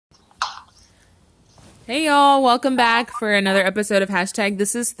Hey y'all, welcome back for another episode of Hashtag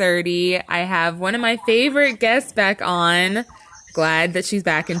This Is 30. I have one of my favorite guests back on. Glad that she's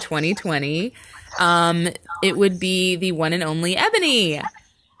back in 2020. It would be the one and only Ebony.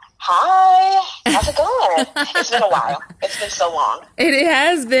 Hi, how's it going? It's been a while. It's been so long. It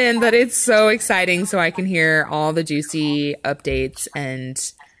has been, but it's so exciting so I can hear all the juicy updates and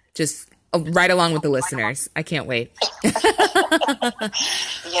just right along with the listeners. I can't wait.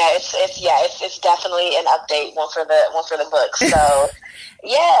 It's definitely an update, one for the book. So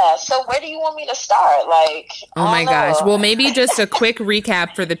yeah. So where do you want me to start? Oh my gosh. Well, maybe just a quick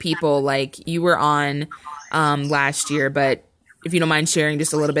recap for the people. Like, you were on last year, but if you don't mind sharing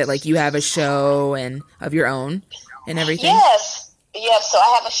just a little bit, like, you have a show and of your own and everything. Yes. Yeah, so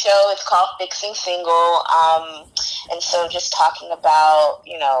I have a show. It's called Fixing Single. And so just talking about,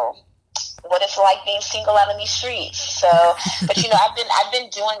 what it's like being single out in these streets. So, but I've been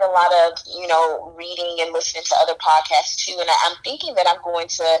doing a lot of, reading and listening to other podcasts too. And I'm thinking that I'm going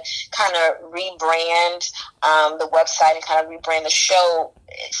to kind of rebrand the website and kind of rebrand the show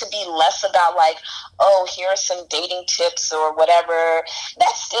to be less about like, oh, here are some dating tips or whatever.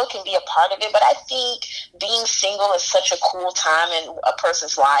 That still can be a part of it. But I think being single is such a cool time in a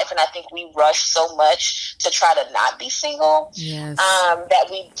person's life. And I think we rush so much to try to not be single, yes. That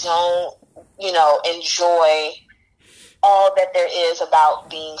we don't, enjoy all that there is about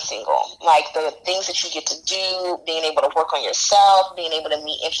being single. Like the things that you get to do, being able to work on yourself, being able to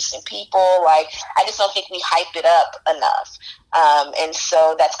meet interesting people. Like, I just don't think we hype it up enough. And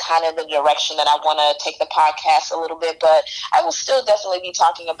so that's kind of the direction that I want to take the podcast a little bit, but I will still definitely be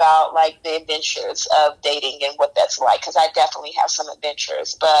talking about like the adventures of dating and what that's like, because I definitely have some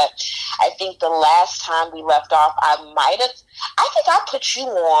adventures. But I think the last time we left off, I think I put you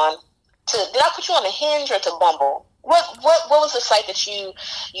on did I put you on a Hinge or to Bumble? What was the site that you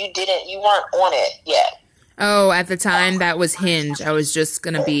weren't on it yet? Oh, at the time that was Hinge. I was just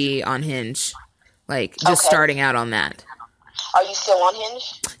going to be on Hinge, like just starting out on that. Are you still on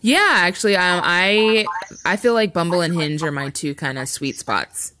Hinge? Yeah, actually, I feel like Bumble and Hinge are my two kind of sweet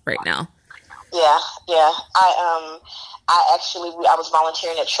spots right now. Yeah. I was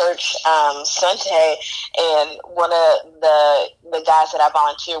volunteering at church Sunday, and one of the guys that I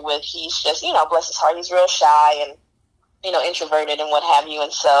volunteer with, he's just, bless his heart, he's real shy and, introverted and what have you.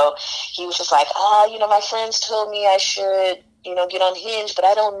 And so he was just like, my friends told me I should, get on Hinge, but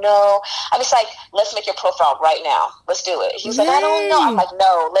I don't know. I was like, let's make your profile right now. Let's do it. He was like, I don't know. I'm like,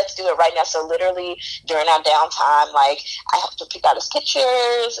 no, let's do it right now. So literally during our downtime, like, I have to pick out his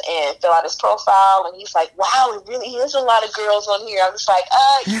pictures and fill out his profile. And he's like, wow, it really is a lot of girls on here. I was like,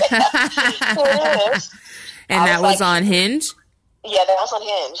 yeah, it is. And that was on Hinge? Yeah, that was on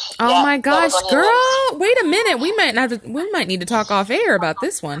Hinge. Oh my gosh, girl! Wait a minute. We might need to talk off air about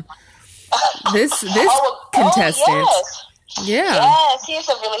this one. This contestant. Yes. Yeah. Yes, he's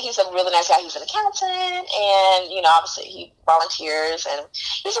a really nice guy. He's an accountant, and obviously he volunteers, and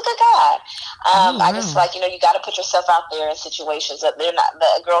he's a good guy. Wow. I just like you got to put yourself out there in situations that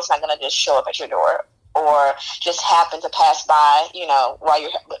the girl's not going to just show up at your door or just happen to pass by, while you're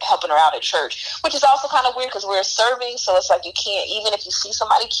helping her out at church, which is also kind of weird because we're serving, so it's like you can't, even if you see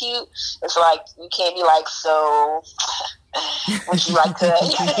somebody cute, it's like you can't be like, so would you like to,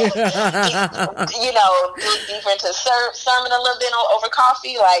 dig deeper into sermon a little bit over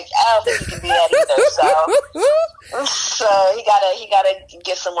coffee? Like, I don't think you can do that either. So he gotta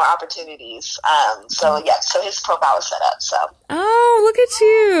get some more opportunities. So his profile is set up. So. Oh, look at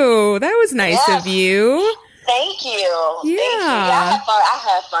you! That was nice of you. Thank you. Yeah. Thank you. Yeah, I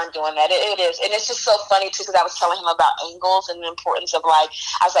have fun doing that. It is. And it's just so funny, too, because I was telling him about angles and the importance of, I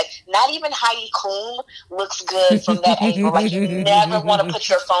was like, not even Heidi Klum looks good from that angle. Like, you never want to put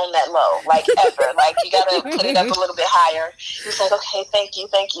your phone that low, ever. You got to put it up a little bit higher. He's like, okay, thank you.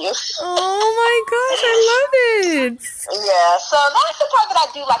 Oh, my gosh, I love it. Yeah, so that's the part that I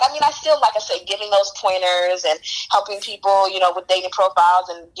do like. I mean, I still, like I said, giving those pointers and helping people, with dating profiles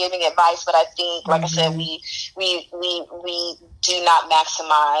and giving advice. But I think, like I said, we do not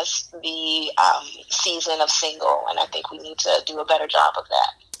maximize the season of single, and I think we need to do a better job of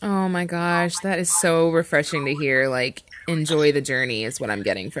that. Oh my gosh, that is so refreshing to hear. Like, enjoy the journey is what I'm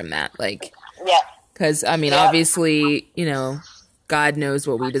getting from that. Like, yeah, because obviously, God knows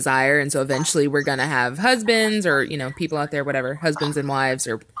what we desire, and so eventually we're gonna have husbands or people out there, whatever, husbands and wives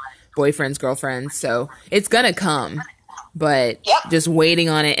or boyfriends, girlfriends. So it's gonna come. But just waiting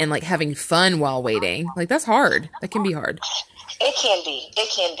on it and like having fun while waiting, like that's hard. That can be hard. It can be.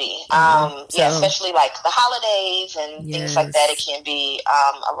 Especially like the holidays and things like that. It can be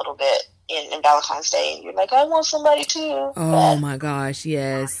a little bit in Valentine's Day, and you're like, I want somebody too. Oh my gosh,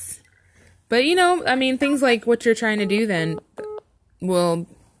 yes. But, I mean, things like what you're trying to do then will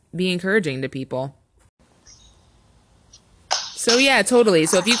be encouraging to people. So, yeah, totally.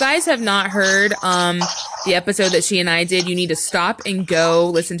 So if you guys have not heard the episode that she and I did, you need to stop and go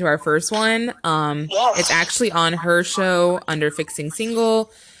listen to our first one. Yes. It's actually on her show under Fixing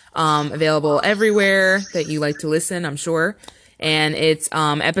Single, available everywhere that you like to listen, I'm sure. And it's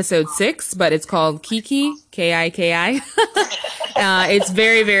episode 6, but it's called Kiki, Kiki. It's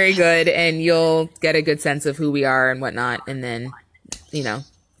very, very good, and you'll get a good sense of who we are and whatnot. And then,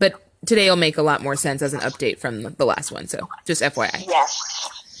 but today will make a lot more sense as an update from the last one. So just FYI. Yes,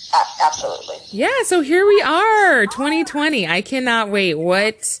 absolutely. Yeah, so here we are, 2020. I cannot wait.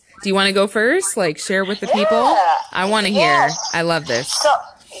 What do you want to go first? Like, share with the people? I want to hear. I love this. So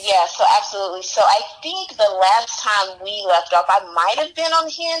absolutely. So I think the last time we left off, I might have been on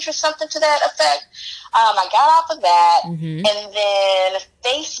Hinge or something to that effect. I got off of that, and then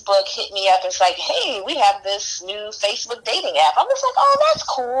Facebook hit me up and it's like, hey, we have this new Facebook dating app. I'm just like, oh, that's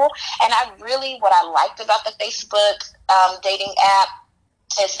cool. And what I liked about the Facebook dating app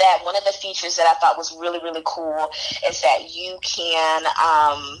is that one of the features that I thought was really, really cool is that you can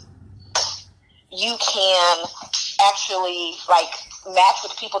actually match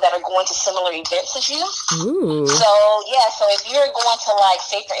with people that are going to similar events as you. Ooh. So if you're going to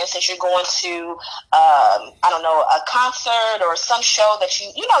say for instance, you're going to, I don't know, a concert or some show that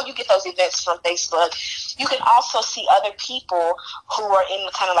you get those events from Facebook. You can also see other people who are in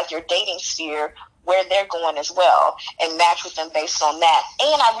kind of your dating sphere where they're going as well and match with them based on that.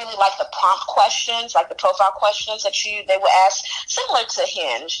 And I really like the prompt questions, the profile questions that they would ask, similar to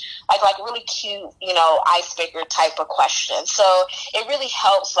Hinge, like really cute, icebreaker type of questions. So it really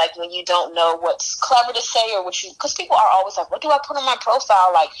helps when you don't know what's clever to say or because people are always like, what do I put on my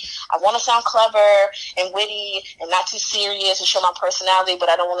profile? I want to sound clever and witty and not too serious and show my personality, but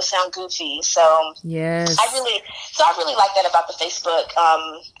I don't want to sound goofy. So yes, I really like that about the Facebook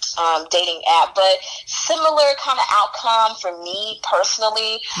dating app. But similar kind of outcome for me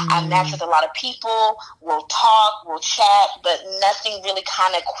personally. I match with a lot of people. We'll talk, we'll chat, but nothing really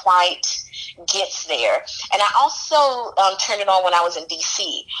kind of quite gets there. And I also turned it on when I was in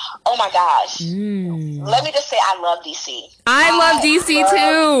DC. Oh my gosh. Let me just say I love DC. I love DC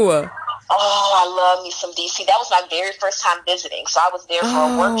too. Oh, I love me some DC. That was my very first time visiting. So I was there for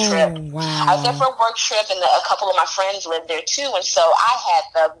a work trip. Wow. I was there for a work trip, and a couple of my friends lived there too. And so I had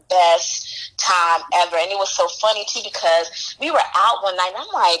the best time ever. And it was so funny too because we were out one night, and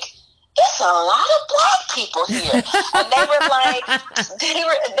I'm like, it's a lot of black people here. And they were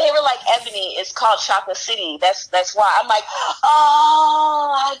like, Ebony, it's called Chocolate City. That's why. I'm like,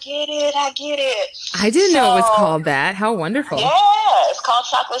 oh, I get it. I didn't know it was called that. How wonderful. Yeah, it's called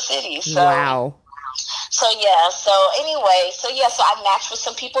Chocolate City. So, wow. So I matched with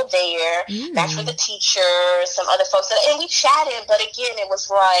some people there, matched with the teacher, some other folks, and we chatted, but again, it was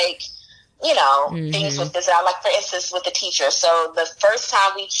things with this. For instance, with the teacher. So the first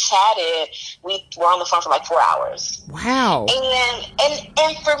time we chatted, we were on the phone for 4 hours. Wow.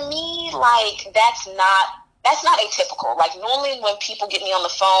 And for me, that's not atypical. Normally when people get me on the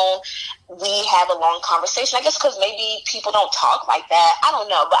phone, we have a long conversation. I guess because maybe people don't talk like that. I don't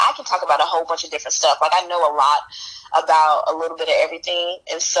know, but I can talk about a whole bunch of different stuff. I know a lot about a little bit of everything,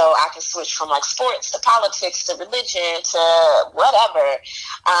 and so I can switch from sports to politics to religion to whatever.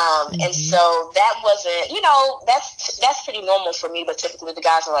 And so that wasn't, that's pretty normal for me. But typically the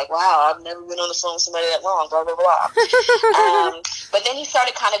guys are like, "Wow, I've never been on the phone with somebody that long." Blah blah blah. But then he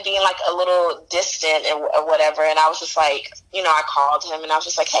started kind of being a little distant or whatever, and I was just I called him and I was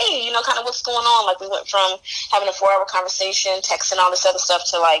just like, "Hey, kind of what's going on?" We went from having a 4-hour conversation, texting all this other stuff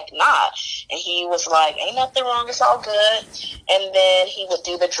to not. And he was like, "Ain't nothing wrong. It's all good." And then he would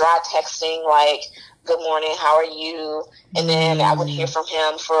do the dry texting, "Good morning, how are you?" And then I would hear from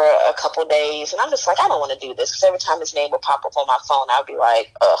him for a couple days, and I'm just like, I don't want to do this, because every time his name would pop up on my phone, I'd be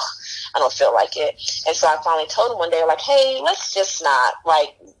like, ugh, I don't feel like it. And so I finally told him one day, hey, let's just not,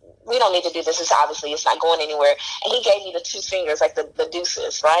 we don't need to do this. It's not going anywhere. And he gave me the 2 fingers, the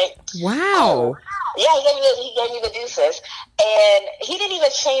deuces, right? Wow. Yeah, he gave me the deuces. And he didn't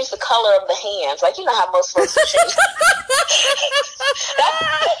even change the color of the hands. You know how most folks would change.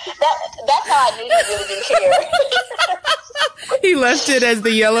 That's how I knew he really didn't care. He left it as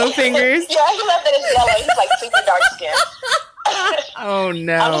the yellow fingers? Yeah, he left it as yellow. He's super dark skin. Oh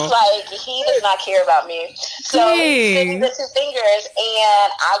no. I'm just he does not care about me. So he gave me the 2 fingers,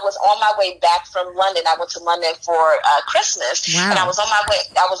 and I was on my way back from London. I went to London for Christmas. Wow. And I was on my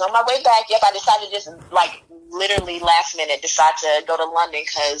way back. Yep, I decided to just literally last minute decide to go to London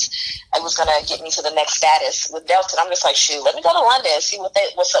because it was going to get me to the next status with Delta. I'm just like, shoot, let me go to London and see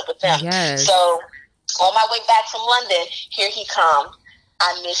what's up with them. Yes. So on my way back from London, here he come.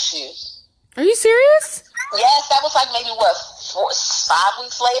 I miss you. Are you serious? Yes, that was like maybe 5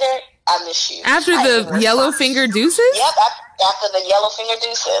 weeks later. I miss you. After the yellow finger deuces? Yep, after the yellow finger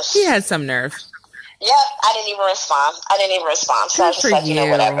deuces. He had some nerve. Yep, I didn't even respond. So I was just like,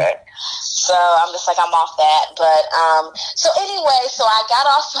 whatever. So I'm just like, I'm off that. But, so anyway, so I got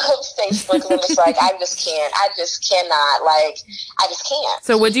off of Facebook and I'm just like, I just can't. I just cannot. Like, I just can't.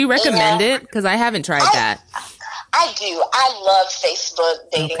 So would you recommend it? Because I haven't tried that. I do. I love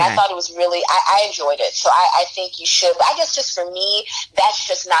Facebook dating. Okay. I thought it was really, I enjoyed it. So I think you should. But I guess just for me, that's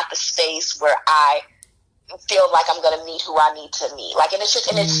just not the space where I feel like I'm going to meet who I need to meet. Like, and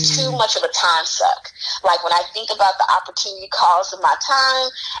it's too much of a time suck. Like, when I think about the opportunity cost of my time,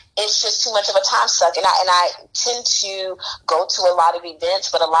 it's just too much of a time suck. And I tend to go to a lot of events,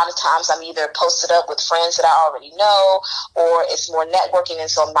 but a lot of times I'm either posted up with friends that I already know, or it's more networking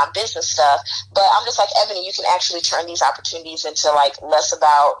and so my business stuff. But I'm just like, Ebony, you can actually turn these opportunities into like less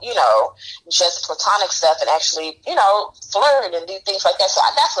about, just platonic stuff and actually, flirt and do things like that. So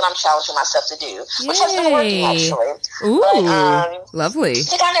that's what I'm challenging myself to do, which has been working actually. Ooh, but, lovely.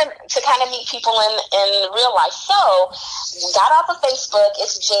 To kind of meet people in real life. So got off of Facebook.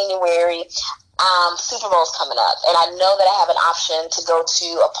 It's January. Super Bowl's coming up, and I know that I have an option to go to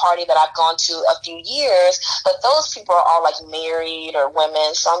a party that I've gone to a few years, but those people are all like married or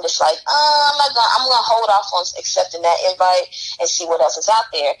women, so I'm just like, I'm gonna hold off on accepting that invite and see what else is out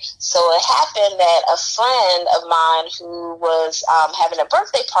there. So it happened that a friend of mine who was having a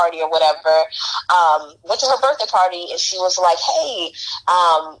birthday party or whatever went to her birthday party, and she was like, hey,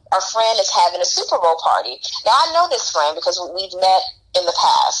 our friend is having a Super Bowl party. Now I know this friend because we've met in the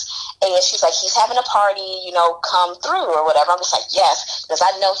past. And she's like, he's having a party, come through or whatever. I'm just like, yes, because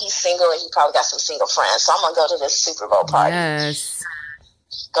I know he's single and he probably got some single friends. So I'm going to go to this Super Bowl party. Yes.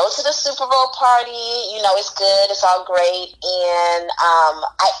 Go to the Super Bowl party. It's good. It's all great. And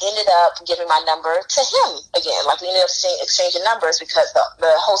I ended up giving my number to him again. Like, we ended up exchanging numbers because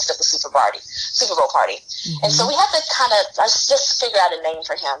the host of the Super Bowl party. Mm-hmm. And so we had to kind of just figure out a name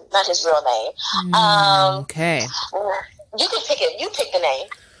for him, not his real name. Okay. You can pick it. You pick the name.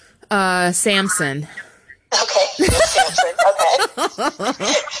 Samson. Okay, Samson. Okay.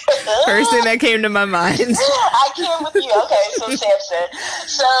 First thing that came to my mind. I came with you. Okay, so Samson.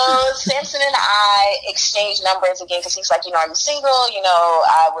 So Samson and I exchanged numbers again because he's like, are you single?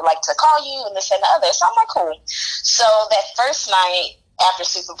 I would like to call you and this and the other. So I'm like, cool. So that first night after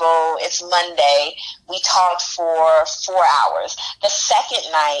Super Bowl, it's Monday, we talked for 4 hours. The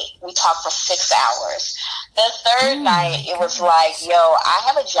second night, we talked for 6 hours. The third night, it was like, yo, I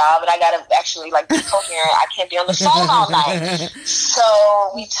have a job and I gotta actually be coherent. I can't be on the phone all night. So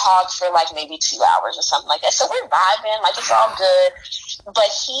we talked for maybe 2 hours or something like that. So we're vibing, it's all good.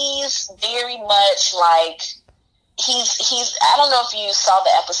 But he's very much he's I don't know if you saw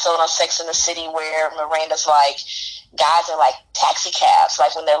the episode on Sex and the City where Miranda's like, guys are like taxi cabs.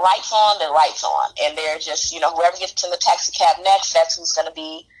 Like, when their lights on, their lights on. And they're just, whoever gets in the taxi cab next, that's who's going to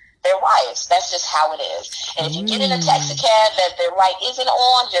be their wives. That's just how it is. And if you get in a taxi cab that their light isn't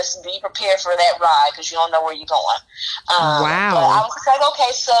on, just be prepared for that ride because you don't know where you're going. Wow. But I was like,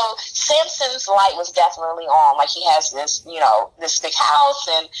 okay, so Samson's light was definitely on. Like, he has this, this big house,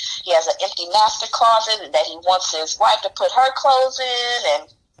 and he has an empty master closet that he wants his wife to put her clothes in.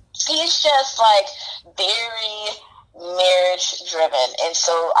 And he's just very marriage driven, and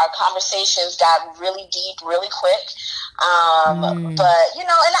so our conversations got really deep really quick, but and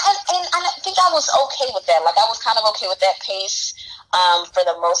I think I was okay with that. Like, I was kind of okay with that pace for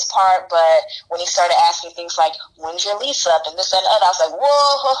the most part, but when he started asking things like, when's your lease up and this and the other, I was like,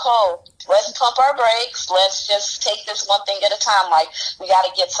 whoa, let's pump our brakes, let's just take this one thing at a time. Like, we got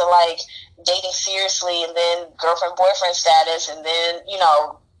to get to dating seriously, and then girlfriend boyfriend status, and then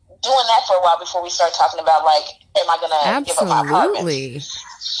doing that for a while before we start talking about am I gonna give up my apartment?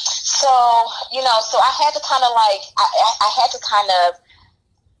 So so I had to kind of I had to kind of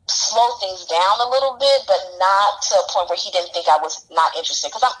slow things down a little bit, but not to a point where he didn't think I was not interested,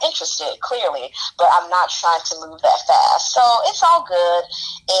 because I'm interested, clearly, but I'm not trying to move that fast. So it's all good.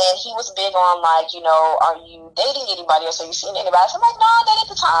 And he was big on are you dating anybody else? Are you seeing anybody else? I'm like, no, not at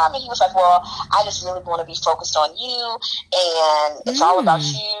the time. And he was like, well, I just really want to be focused on you, and it's all about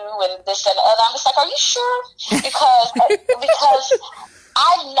you and this and the other. I'm just like, are you sure? Because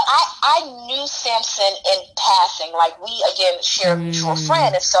I knew Samson in passing. Like, we, again, share a mutual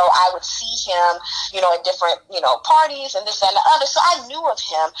friend. And so I would see him, at different, parties and this and the other. So I knew of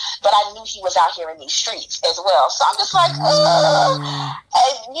him, but I knew he was out here in these streets as well. So I'm just like, and,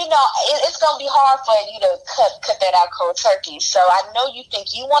 it's going to be hard for you to cut that out cold turkey. So I know you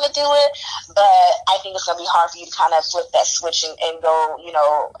think you want to do it, but I think it's going to be hard for you to kind of flip that switch and go,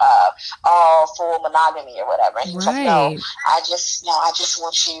 all full monogamy or whatever. And he was like, no, I just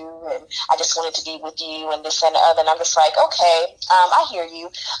want you, and I just wanted to be with you, and this and the other. And I'm just like, okay, I hear you,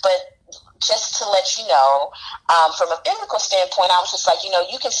 but just to let you know, from a biblical standpoint, I was just like,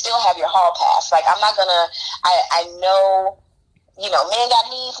 you can still have your hall pass. Like, I'm not gonna, I know, men got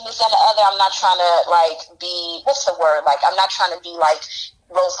needs and this and the other. I'm not trying to, like, be, what's the word? Like, I'm not trying to be, like,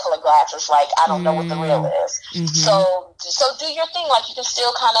 rose-colored glasses. Like, I don't know what the real is. Mm-hmm. So do your thing. Like, you can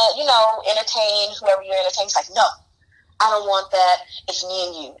still kind of, entertain whoever you entertain. It's like, no, I don't want that. It's me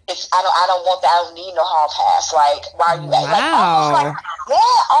and you. I don't want that. I don't need no hall pass. Like, why are you at? Like,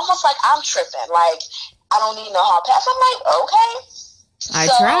 almost like I'm tripping. Like, I don't need no hall pass. I'm like, okay. I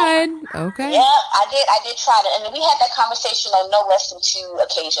tried. Okay. Yeah, I did try it. And we had that conversation on no less than 2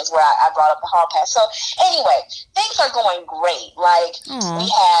 occasions where I brought up the hall pass. So anyway, things are going great. Like, we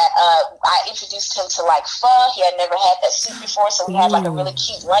had, I introduced him to, like, pho. He had never had that soup before. So we had, like, a really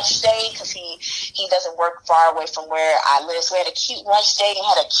cute lunch date because he doesn't work far away from where I live. So we had a cute lunch date and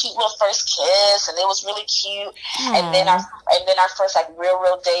had a cute little first kiss. And it was really cute. And then our first, like,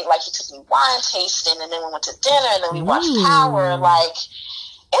 real date, like, he took me wine tasting, and then we went to dinner, and then we watched Power. Like,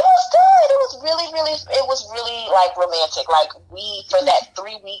 it was good. It was really like romantic. Like, for that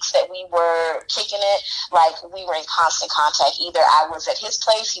 3 weeks that we were kicking it, like, we were in constant contact. Either I was at his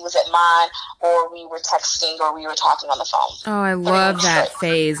place, he was at mine, or we were texting, or we were talking on the phone. Oh, I love that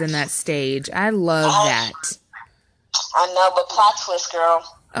phase and that stage. I love that. I know, but plot twist, girl.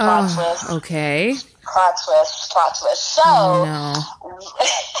 Plot twist. Okay. Plot twist. So. Oh,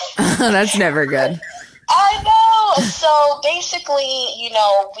 no. That's never good. I know. So basically, we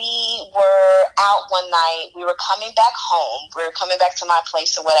were out one night. We were coming back home. We were coming back to my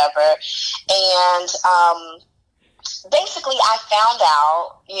place or whatever. And basically, I found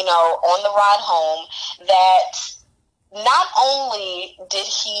out, on the ride home that not only did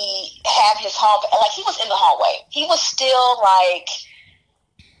he have his hall, like, he was in the hallway. He was still, like,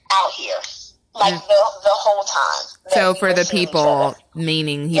 out here, like, the whole time. So for the people,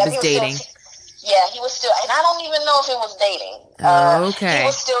 meaning he was dating. He was still, and I don't even know if it was dating. Okay. He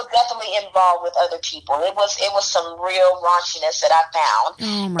was still definitely involved with other people. It was some real raunchiness that I found.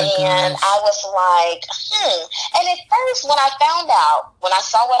 Oh my And gosh. I was like, And at first, when I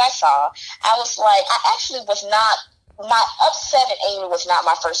saw what I saw, I was like, I actually was not, my upset and angry was not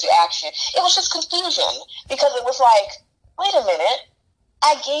my first reaction. It was just confusion, because it was like, wait a minute.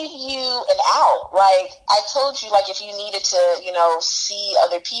 I gave you an out. Like, I told you, like, if you needed to, see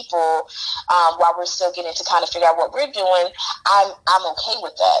other people while we're still getting to kind of figure out what we're doing, I'm okay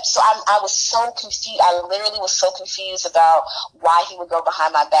with that. So I was so confused. I literally was so confused about why he would go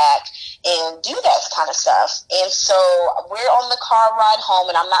behind my back and do that kind of stuff. And so we're on the car ride home,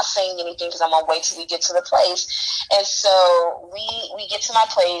 and I'm not saying anything because I'm going to wait till we get to the place. And so we get to my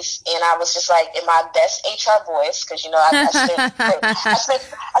place, and I was just like, in my best HR voice, because, I spent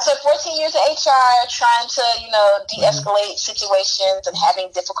 14 years in HR trying to, de-escalate situations and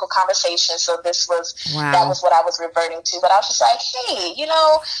having difficult conversations. So that was what I was reverting to. But I was just like, hey,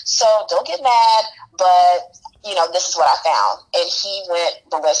 so don't get mad, but, this is what I found. And he went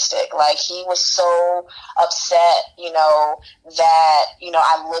ballistic. Like, he was so upset, that,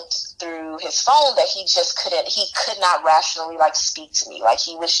 I looked through his phone that he could not rationally, like, speak to me. Like,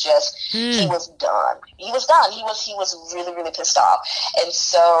 he was just, he was done. He was done. He was really, really pissed off. And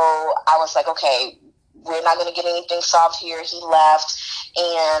so I was like, okay, we're not going to get anything solved here. He left.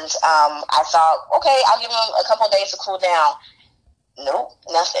 And I thought, okay, I'll give him a couple of days to cool down. Nope,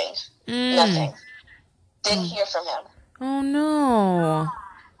 nothing. Nothing. Didn't hear from him. Oh, no.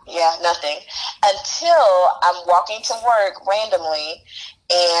 Yeah, nothing. Until I'm walking to work randomly,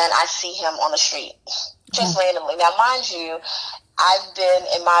 and I see him on the street. Just randomly. Now, mind you, I've been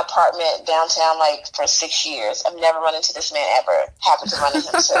in my apartment downtown, like, for 6 years. I've never run into this man ever. Happened to run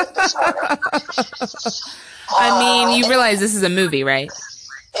into him this morning. I mean, you realize this is a movie, right?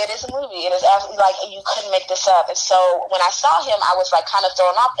 It is a movie. It is absolutely, like, you couldn't make this up. And so when I saw him, I was like kind of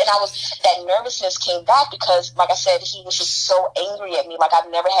thrown off, and that nervousness came back because, like I said, he was just so angry at me. Like, I've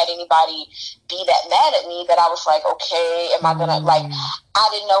never had anybody be that mad at me that I was like, okay, am I gonna, like, I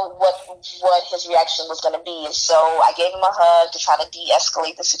didn't know what his reaction was gonna be. And so I gave him a hug to try to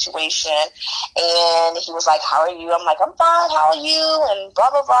de-escalate the situation, and he was like, how are you? I'm like, I'm fine, how are you? And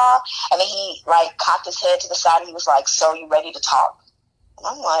blah blah blah. And then he like cocked his head to the side, and he was like, so you ready to talk?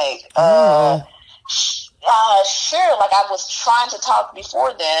 I'm like, sure. Like, I was trying to talk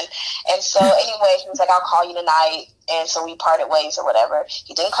before then. And so anyway, he was like, I'll call you tonight. And so we parted ways or whatever.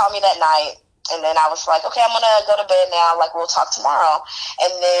 He didn't call me that night. And then I was like, okay, I'm going to go to bed now. Like, we'll talk tomorrow.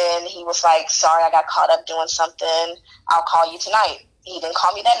 And then he was like, sorry, I got caught up doing something. I'll call you tonight. He didn't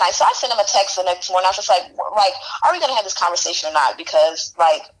call me that night. So I sent him a text the next morning. I was just like, are we going to have this conversation or not? Because,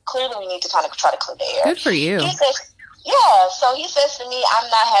 like, clearly we need to kind of try to clear the air. Good for you. He says, yeah, so he says to me, I'm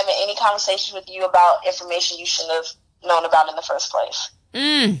not having any conversation with you about information you shouldn't have known about in the first place.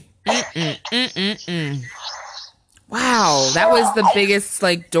 Wow, that was the biggest,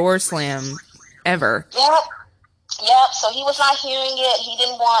 like, door slam ever. Yep, so he was not hearing it. He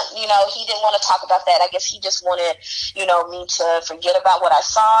didn't want to talk about that. I guess he just wanted, me to forget about what I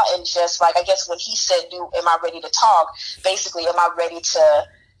saw and just, like, I guess when he said, am I ready to talk? Basically, am I ready to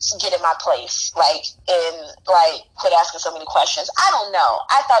get in my place, like, and like quit asking so many questions. I don't know.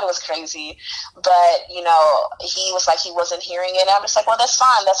 I thought it was crazy, but he was like, he wasn't hearing it. And I'm just like, well, that's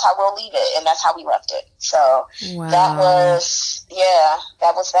fine. That's how we'll leave it, and that's how we left it. So that was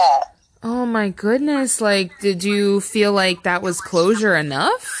that. Oh my goodness! Like, did you feel like that was closure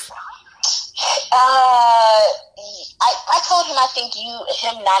enough? I told him I think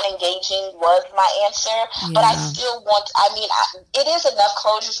him not engaging was my answer, but I still it is enough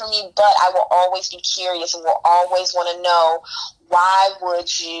closure for me, but I will always be curious and will always want to know, why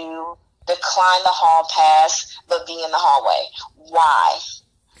would you decline the hall pass but be in the hallway? Why?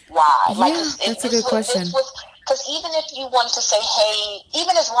 Yeah, that's a good question. Because even if you wanted to say, hey,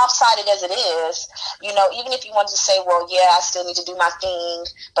 even as lopsided as it is, even if you wanted to say, well, yeah, I still need to do my thing,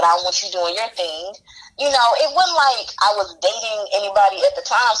 but I want you doing your thing, it wasn't like I was dating anybody at the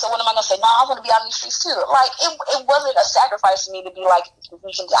time. So what am I going to say? No, I want to be out in the streets too. Like, it wasn't a sacrifice for me to be like,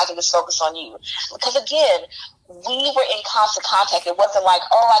 I can just focus on you. Because again, we were in constant contact. It wasn't like,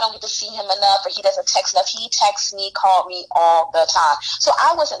 oh, I don't get to see him enough, or he doesn't text enough. He texts me, called me all the time. So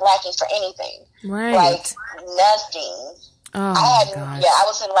I wasn't lacking for anything. Right. Like, nothing. Oh, I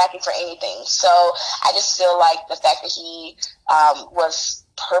wasn't lacking for anything. So I just feel like the fact that he was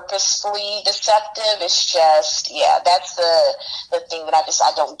purposefully deceptive is just, that's the thing that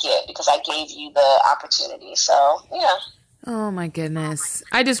I don't get, because I gave you the opportunity. So, yeah. Oh my goodness.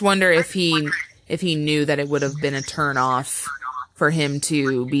 I just wonder if he knew that it would have been a turn off for him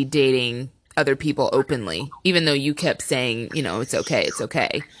to be dating other people openly, even though you kept saying, it's okay, it's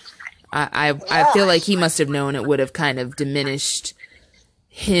okay. I feel like he must have known it would have kind of diminished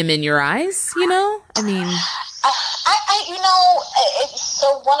him in your eyes, I mean,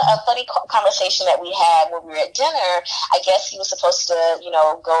 so a funny conversation that we had when we were at dinner, I guess he was supposed to,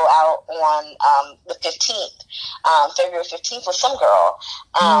 go out on the 15th, February 15th with some girl.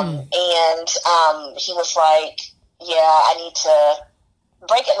 And he was like, yeah, I need to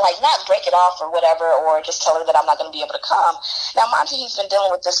not break it off or whatever, or just tell her that I'm not going to be able to come. Now, mind you, he's been dealing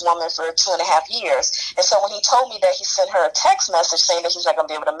with this woman for 2.5 years. And so when he told me that he sent her a text message saying that he's not going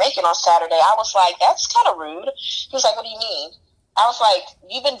to be able to make it on Saturday, I was like, that's kind of rude. He was like, what do you mean? I was like,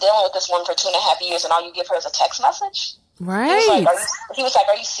 you've been dealing with this woman for 2.5 years, and all you give her is a text message? Right. He was like,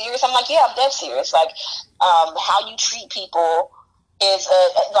 are you serious? I'm like, yeah, I'm dead serious. Like, how you treat people is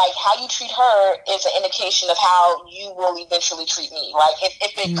how you treat her is an indication of how you will eventually treat me. Like,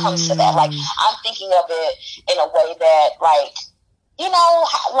 if it comes to that, like, I'm thinking of it in a way that, like,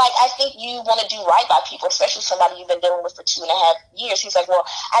 I think you want to do right by people, especially somebody you've been dealing with for 2.5 years. He's like, well,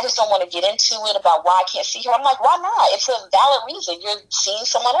 I just don't want to get into it about why I can't see her. I'm like, why not? It's a valid reason. You're seeing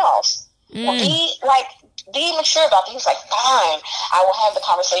someone else. Well, be mature about it. He's like, fine, I will have the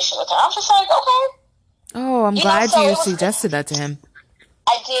conversation with her. I'm just like, okay. Oh, I'm glad you suggested that to him.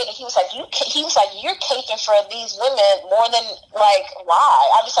 I did, and he was like, you're caping for these women more than, like, why?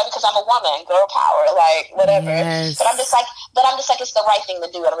 I'm just like, because I'm a woman, girl power, like, whatever. Yes. But I'm just like, it's the right thing to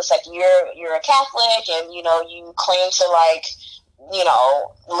do. And I'm just like, you're a Catholic, and, you claim to, like,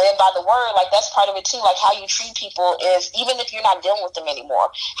 live by the word. Like, that's part of it too. Like, how you treat people is, even if you're not dealing with them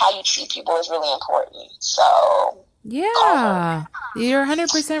anymore, how you treat people is really important. So, yeah, you're 100%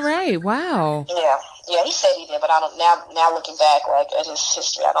 right. Wow. Yeah, he said he did, but now looking back, like, at his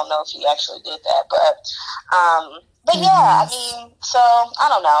history, I don't know if he actually did that. But But yeah, I Goodness. mean, so I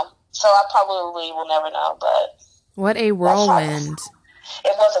don't know. So I probably will never know, but What a that's how whirlwind.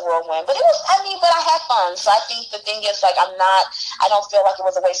 it was a whirlwind. But it was, I mean, but I had fun. So I think the thing is, like, I don't feel like it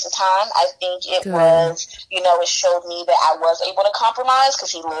was a waste of time. I think it Good. was, it showed me that I was able to compromise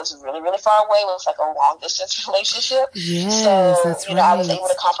because he lives really, really far away. It was like a long distance relationship. Yes, So, that's I was able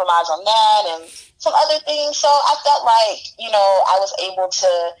right. to compromise on that and some other things. So I felt like, I was able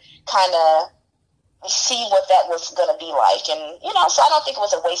to kind of see what that was going to be like. And, so I don't think it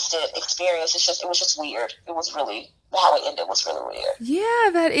was a wasted experience. It was just weird. It was really, how it ended was really weird. Yeah,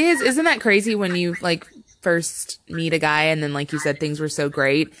 that is. Isn't that crazy when you like first meet a guy and then like you said things were so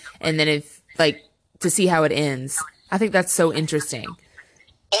great and then if like to see how it ends. I think that's so interesting.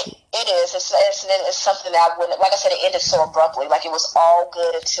 It is. It's something that I wouldn't, like I said, it ended so abruptly. Like it was all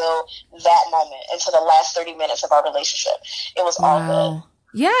good until that moment, until the last 30 minutes of our relationship. It was all good. Wow.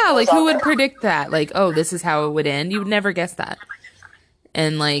 Yeah, It was like who all would good. predict that? Like, oh, this is how it would end. You would never guess that.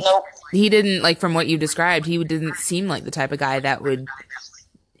 And like Nope. he didn't like from what you described, he didn't seem like the type of guy that would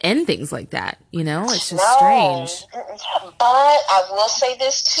end things like that, you know? It's just No. strange. But I will say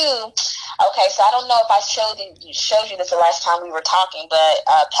this too. Okay, so I don't know if I showed you this the last time we were talking, but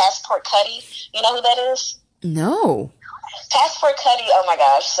Passport Cuddy, you know who that is? No. Passport Cuddy, oh my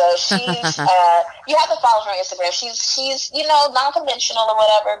gosh. So she's you have to follow her on Instagram. She's non-conventional or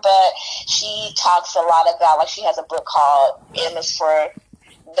whatever, but she talks a lot about, like, she has a book called M is for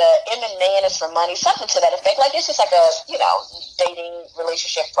the M and Man is for money, something to that effect. Like, it's just like a, dating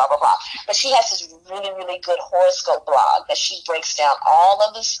relationship, blah, blah, blah. But she has this really, really good horoscope blog that she breaks down all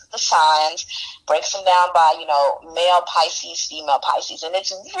of the signs, breaks them down by, male Pisces, female Pisces. And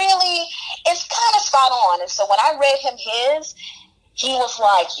it's kind of spot on. And so when I read him he was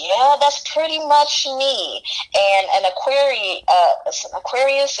like, yeah, that's pretty much me. And Aquarius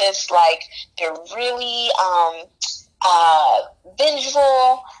is like, they're really,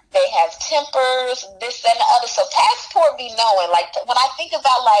 vengeful. They have tempers, this, that, and the other. So Passport be knowing. Like when I think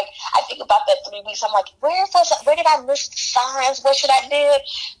about that 3 weeks. I'm like, where did I miss the signs? What should I do?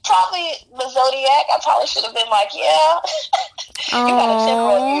 Probably the zodiac. I probably should have been like, yeah, you got a temper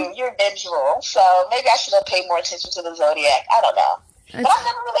on Oh, you. You're vengeful. So maybe I should have paid more attention to the zodiac. I don't know. But it's I've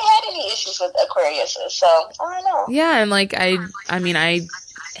never really had any issues with Aquarius, so I don't know. yeah, and like I mean I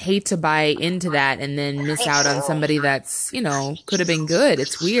hate to buy into that and then miss Me out on too. somebody that's, you know, could have been good.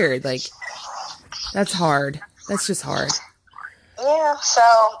 It's weird. Like that's hard. That's just hard. Yeah, so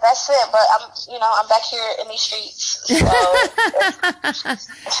that's it. But I'm back here in these streets, so it's all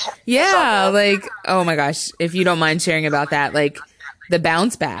Yeah, good. like oh my gosh, if you don't mind sharing about that, like the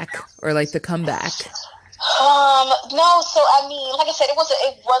bounce back or like the comeback. No, so I mean, like I said, it was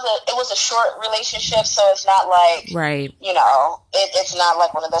a short relationship, so it's not like, Right. it's not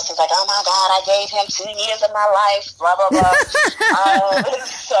like one of those things like, oh my God, I gave him 2 years of my life, blah blah blah.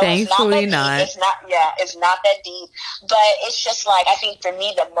 So it's not Thankfully that deep. not. It's not that deep. But it's just like, I think for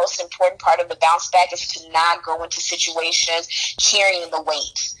me, the most important part of the bounce back is to not go into situations carrying the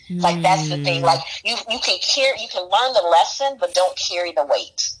weight. Like that's the thing. Hmm. Like you can learn the lesson, but don't carry the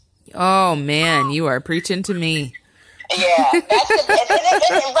weight. Oh man, you are preaching to me. Yeah, that's but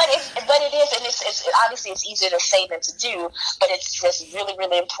it is, and it's obviously it's easier to say than to do, but it's just really,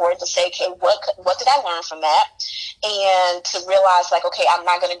 really important to say, okay, what did I learn from that, and to realize, like, okay, I'm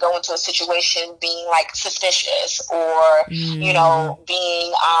not going to go into a situation being like suspicious or Hmm.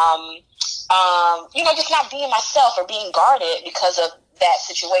 being just not being myself or being guarded because of that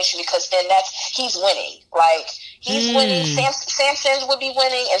situation, because then he's winning. Like he's winning. Hmm. Samson would be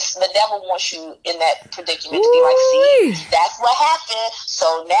winning, and the devil wants you in that predicament to be like, see, Ooh. that's what happened.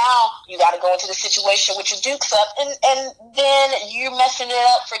 So now you got to go into the situation with your dukes up, and then you're messing it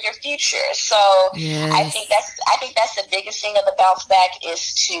up for your future. So Yes. I think that's the biggest thing of the bounce back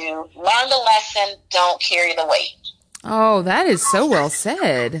is to learn the lesson. Don't carry the weight. Oh, that is so well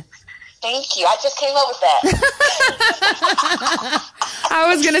said. Thank you. I just came up with that. I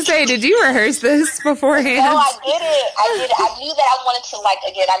was gonna say, did you rehearse this No, beforehand? I did it. I did it. I knew that I wanted to, like,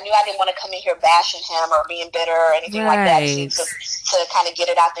 again, I knew I didn't want to come in here bashing him or being bitter or anything like that Right. to kind of get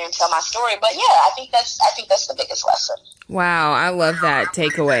it out there and tell my story. But yeah, I think that's the biggest lesson. Wow, I love that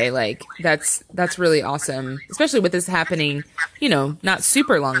takeaway. Like that's really awesome, especially with this happening, you know, not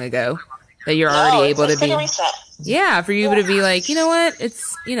super long ago that you're already No, able to it's pretty be recent. yeah, for you Yeah, to be like, you know what?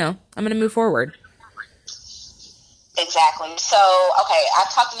 It's, you know, I'm going to move forward. exactly. So, okay,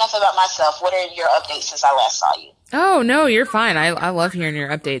 I've talked enough about myself. What are your updates since I last saw you? Oh, no, you're fine. I love hearing your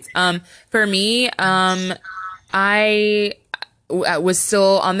updates. For me, I was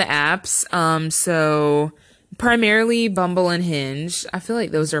still on the apps. So primarily Bumble and Hinge. I feel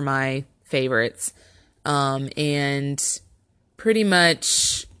like those are my favorites. And pretty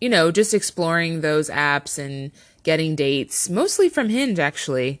much, just exploring those apps and getting dates, mostly from Hinge,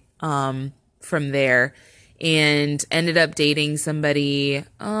 actually, from there, and ended up dating somebody,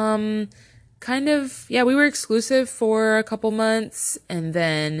 we were exclusive for a couple months, and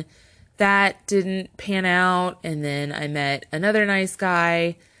then that didn't pan out, and then I met another nice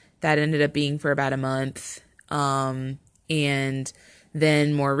guy that ended up being for about a month, and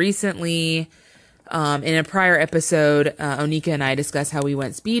then more recently, in a prior episode, Onika and I discussed how we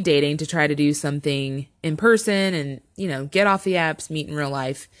went speed dating to try to do something in person and, get off the apps, meet in real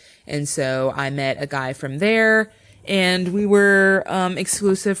life. And so I met a guy from there, and we were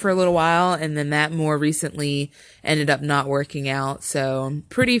exclusive for a little while, and then that more recently ended up not working out. So I'm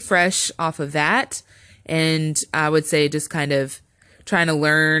pretty fresh off of that. And I would say just kind of trying to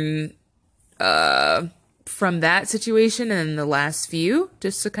learn from that situation and the last few,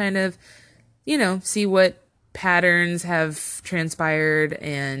 just to kind of see what patterns have transpired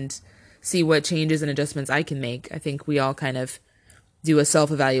and see what changes and adjustments I can make. I think we all kind of do a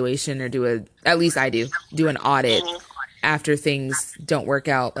self-evaluation, or at least I do an audit after things don't work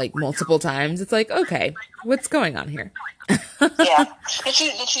out like multiple times. It's like, okay, what's going on here? Yeah. Did you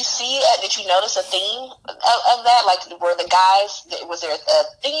notice a theme of that? Like, were the guys, was there a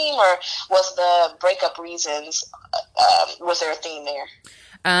theme, or was the breakup reasons, was there a theme there?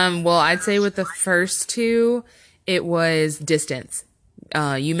 Well, I'd say with the first two, it was distance.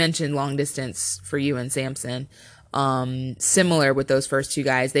 You mentioned long distance for you and Samson. Similar with those first two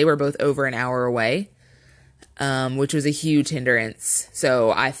guys, they were both over an hour away, which was a huge hindrance.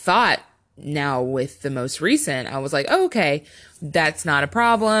 So I thought, now with the most recent, I was like, oh, okay, that's not a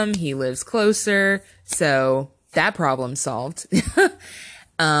problem. He lives closer. So that problem solved.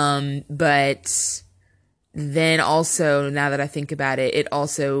 But then also, now that I think about it,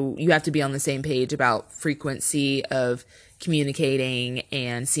 you have to be on the same page about frequency of communicating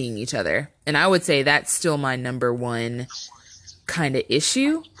and seeing each other. And I would say that's still my number one kind of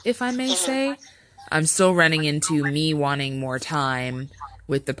issue, if I may say. I'm still running into me wanting more time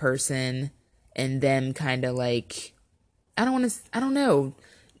with the person, and them kind of like, I don't know,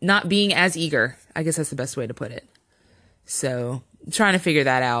 not being as eager. I guess that's the best way to put it. So trying to figure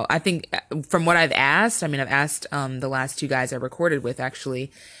that out. I think from what I've asked the last two guys I recorded with,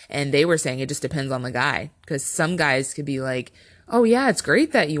 actually, and they were saying it just depends on the guy. Because some guys could be like, oh yeah, it's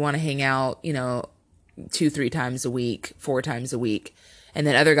great that you want to hang out, 2-3 times a week, 4 times a week. And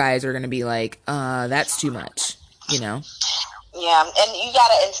then other guys are going to be like, that's too much, Yeah, and you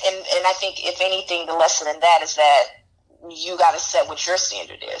gotta, and I think if anything, the lesson in that is that you gotta set what your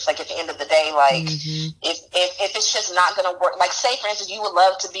standard is. Like, at the end of the day, like, if it's just not gonna work, like, say for instance, you would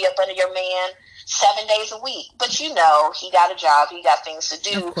love to be up under your man 7 days a week, but he got a job, he got things to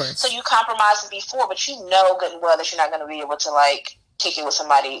do, so you compromise before, but good and well that you're not gonna be able to, like, kick it with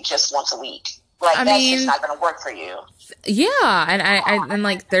somebody just once a week. Like, that's just not gonna work for you. Yeah, and and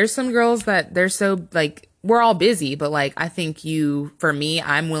like, there's some girls that they're so, like, we're all busy, but like, I think for me,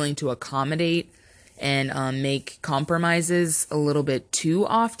 I'm willing to accommodate and make compromises a little bit too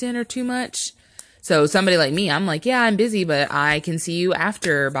often or too much. So somebody like me, I'm like, yeah, I'm busy, but I can see you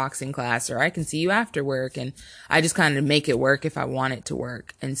after boxing class, or I can see you after work. And I just kind of make it work if I want it to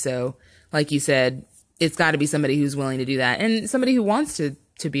work. And so, like you said, it's got to be somebody who's willing to do that, and somebody who wants to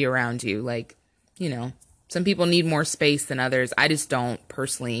be around you. Like, some people need more space than others. I just don't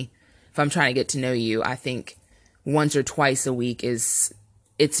personally. If I'm trying to get to know you, I think once or twice a week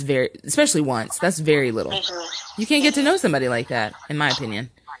especially once, that's very little. You can't get to know somebody like that, in my opinion.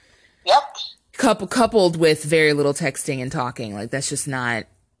 Yep. Coupled with very little texting and talking, like, that's just not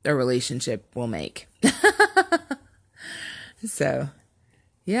a relationship we'll make. So,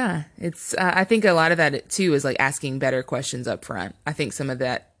 yeah, it's, I think a lot of that too is like asking better questions up front. I think some of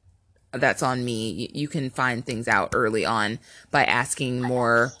that's on me. You can find things out early on by asking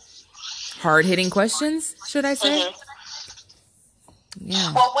more hard-hitting questions, should I say?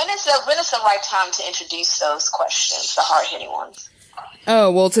 Yeah. Well, when is the right time to introduce those questions, the hard-hitting ones?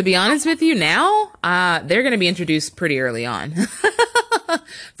 Oh, well, to be honest with you, now, they're going to be introduced pretty early on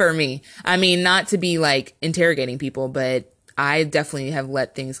for me. I mean, not to be like interrogating people, but I definitely have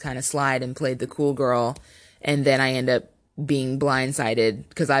let things kind of slide and played the cool girl, and then I end up being blindsided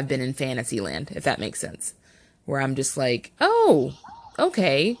because I've been in fantasy land, if that makes sense, where I'm just like, oh,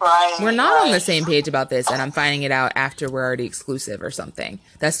 okay, we're not on the same page about this, and I'm finding it out after we're already exclusive or something.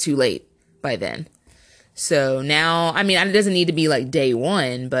 That's too late by then. So now, I mean, it doesn't need to be like day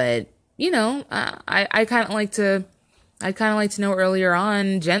one, but I kind of like to know earlier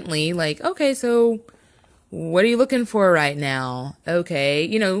on, gently, like, okay, so what are you looking for right now? Okay,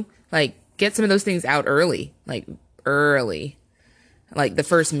 like, get some of those things out early, like the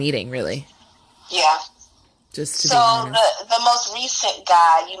first meeting, really. Yeah. Just to be honest. So the most recent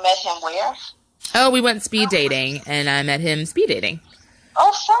guy, you met him where? Oh, we went speed dating, and I met him speed dating.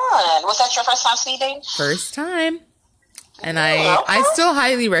 Oh, fun. Was that your first time speed dating? First time. And I still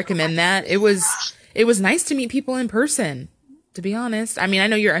highly recommend that. It was nice to meet people in person, to be honest. I mean, I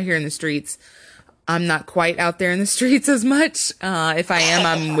know you're out here in the streets. I'm not quite out there in the streets as much. If I am,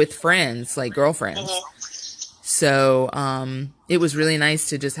 I'm with friends, like girlfriends. Mm-hmm. So, it was really nice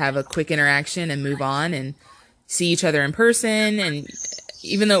to just have a quick interaction and move on and see each other in person. And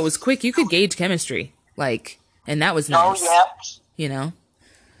even though it was quick, you could gauge chemistry, and that was nice. Oh, yeah.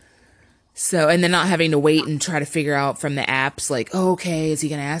 So, and then not having to wait and try to figure out from the apps, okay, is he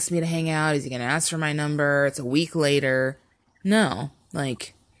going to ask me to hang out? Is he going to ask for my number? It's a week later. No,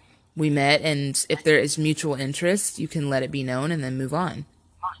 we met, and if there is mutual interest, you can let it be known and then move on.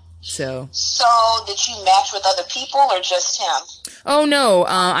 So did you match with other people or just him? Oh, no,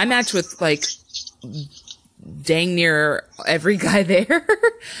 I matched with, dang near every guy there.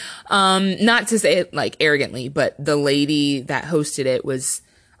 Not to say it, arrogantly, but the lady that hosted it was,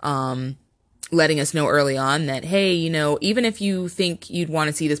 letting us know early on that, hey, even if you think you'd want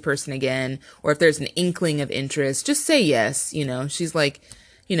to see this person again, or if there's an inkling of interest, just say yes. She's like,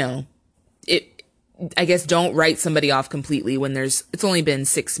 I guess don't write somebody off completely when it's only been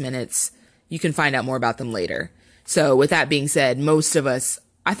 6 minutes. You can find out more about them later. So with that being said,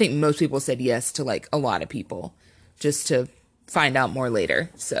 I think most people said yes to a lot of people just to find out more later.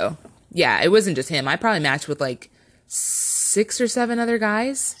 So yeah, it wasn't just him. I probably matched with 6 or 7 other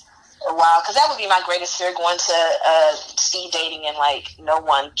guys. Wow, because that would be my greatest fear, going to speed dating and no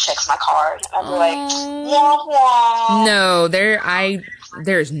one checks my card. I'd be wah, wah. No,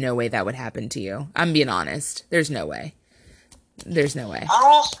 there's no way that would happen to you. I'm being honest. There's no way. There's no way. Yeah,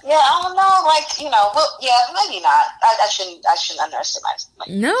 I don't know. Maybe not. I shouldn't underestimate.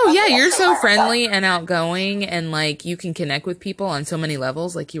 No, yeah, you're so friendly and outgoing, and you can connect with people on so many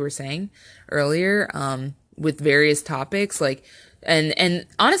levels, like you were saying earlier, with various topics, And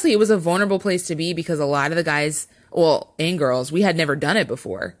honestly, it was a vulnerable place to be because a lot of the guys, and girls, we had never done it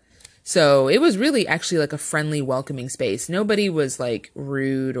before. So it was really actually a friendly, welcoming space. Nobody was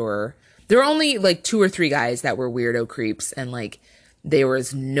rude, or there were only 2 or 3 guys that were weirdo creeps, and there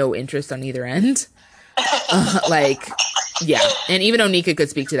was no interest on either end. Yeah. And even Onika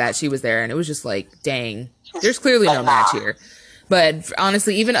could speak to that. She was there, and it was just dang, there's clearly no match here. But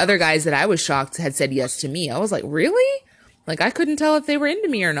honestly, even other guys that I was shocked had said yes to me. I was like, really? I couldn't tell if they were into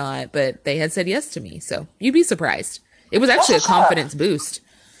me or not, but they had said yes to me. So you'd be surprised. It was actually a confidence boost.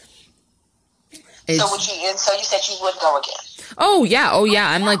 So you said you would go again? Oh yeah.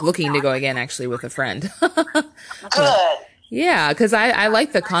 I'm looking to go again, actually, with a friend. Good. Yeah, because I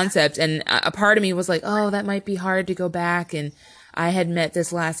like the concept, and a part of me was oh, that might be hard to go back, and I had met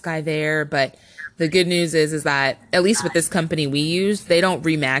this last guy there, but the good news is that at least with this company we use, they don't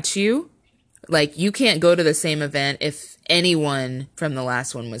rematch you. You can't go to the same event if anyone from the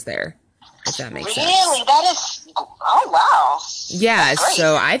last one was there, if that makes sense. Really? That is, oh, wow. Yeah,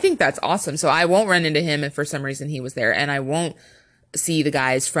 so I think that's awesome. So I won't run into him if for some reason he was there, and I won't see the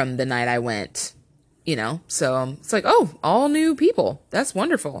guys from the night I went, So it's oh, all new people. That's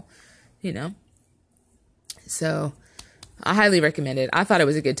wonderful, So I highly recommend it. I thought it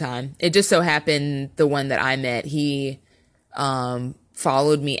was a good time. It just so happened the one that I met, he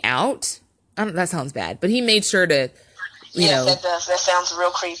followed me out. That sounds bad, but he made sure to, Yes, that does. That sounds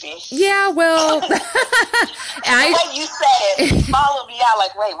real creepy. Yeah, well, the way you said it, followed me out.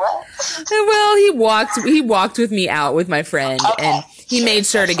 Wait, what? Well, he walked with me out with my friend, okay. And he made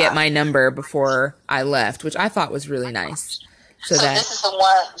sure to get my number before I left, which I thought was really nice. So this is the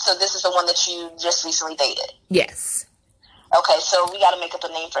one. So this is the one that you just recently dated. Yes. Okay, so we got to make up a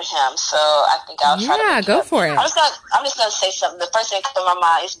name for him. So I think I'll try to. Yeah, go for it. I'm just gonna say something. The first thing that comes to my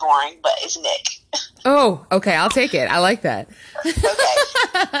mind is boring, but it's Nick. Oh, okay. I'll take it. I like that. Okay.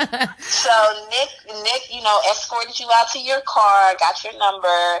 So Nick, escorted you out to your car, got your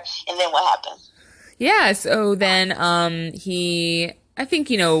number, and then what happened? Yeah. So then, I think,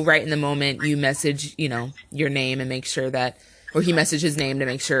 right in the moment you message, your name and make sure that, or he messaged his name to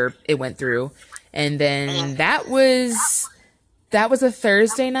make sure it went through. And then that was a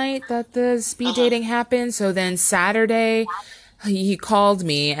Thursday night that the speed dating happened. So then Saturday, he called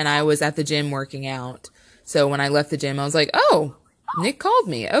me and I was at the gym working out. So when I left the gym, I was like, oh, Nick called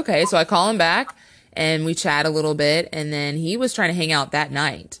me. Okay. So I call him back and we chat a little bit. And then he was trying to hang out that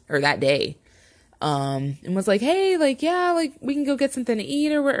night or that day. and was like, hey, like, yeah, like we can go get something to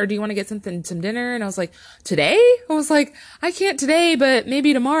eat or do you want to get some dinner? And I was like, today? I was like, I can't today, but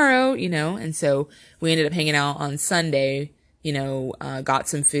maybe tomorrow, you know? And so we ended up hanging out on Sunday, you know, got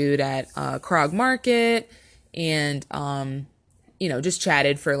some food at, Krog Market and, you know, just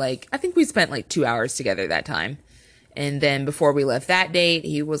chatted for like, I think we spent like 2 hours together that time. And then before we left that date,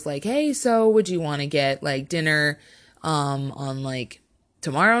 he was like, hey, so would you want to get like dinner, on like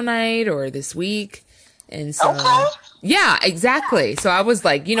tomorrow night or this week? And so, Okay. yeah, exactly. So I was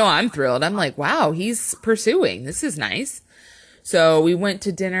like, you know, I'm thrilled. I'm like, wow, he's pursuing. This is nice. So we went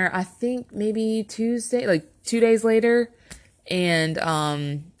to dinner, I think maybe Tuesday, like 2 days later, and,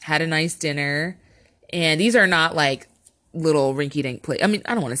 had a nice dinner. And these are not like little rinky dink place. I mean,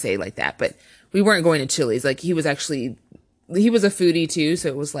 I don't want to say it like that, but we weren't going to Chili's. Like he was a foodie too. So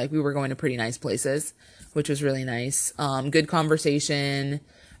it was like we were going to pretty nice places, which was really nice. Good conversation,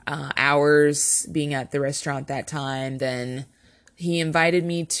 hours being at the restaurant that time. Then he invited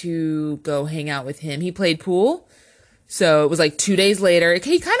me to go hang out with him. He played pool. So it was like 2 days later.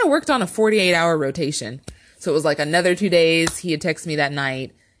 He kind of worked on a 48-hour rotation. So it was like another 2 days. He had texted me that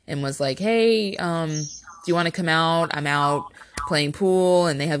night and was like, hey, do you want to come out? I'm out playing pool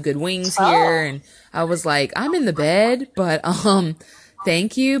and they have good wings here. And I was like, I'm in the bed, but,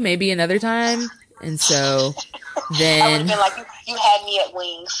 thank you. Maybe another time. And so I then, would have been like, you had me at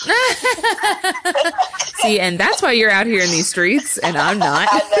wings. see, and that's why you're out here in these streets and I'm not.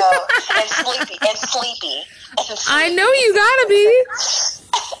 I know. And sleepy. I know you gotta be.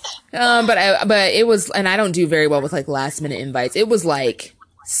 But it was, and I don't do very well with like last minute invites. It was like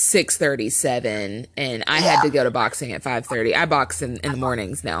 6:37 and I had to go to boxing at 5:30. I box in the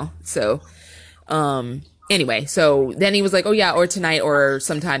mornings now. So, anyway, so then he was like, oh yeah, or tonight or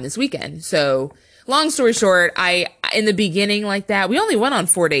sometime this weekend. So long story short, in the beginning like that, we only went on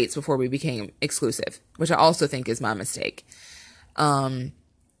 4 dates before we became exclusive, which I also think is my mistake.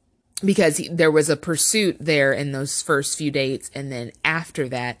 Because there was a pursuit there in those first few dates. And then after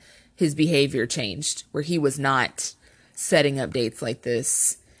that, his behavior changed where he was not setting up dates like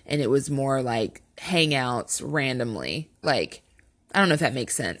this. And it was more like hangouts randomly. Like, I don't know if that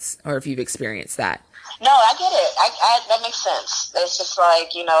makes sense or if you've experienced that. No, I get it. That makes sense. It's just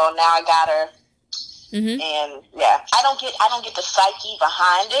like, you know, now I got her. Mm-hmm. And yeah, I don't get the psyche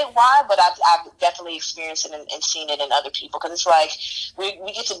behind it. Why? But I've definitely experienced it and seen it in other people. Because it's like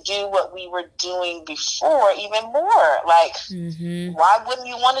we get to do what we were doing before even more. Like, why wouldn't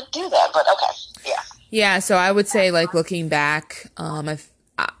you want to do that? But okay, yeah. Yeah. So I would say, like, looking back,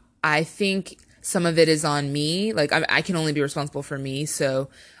 I think some of it is on me. Like, I can only be responsible for me. So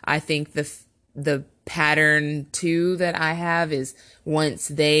I think the pattern too that I have is once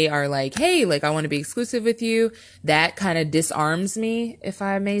they are like, hey, like I want to be exclusive with you, that kind of disarms me, if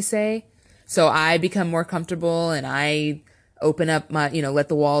I may say. So I become more comfortable and I open up my, you know, let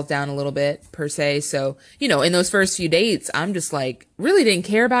the walls down a little bit per se. So, you know, in those first few dates, I'm just like really didn't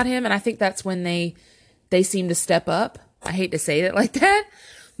care about him. And I think that's when they seem to step up. I hate to say it like that,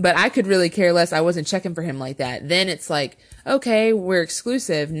 but I could really care less. I wasn't checking for him like that. Then it's like, okay, we're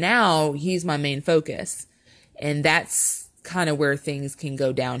exclusive. Now he's my main focus. And that's kind of where things can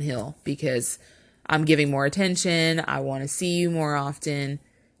go downhill because I'm giving more attention. I want to see you more often.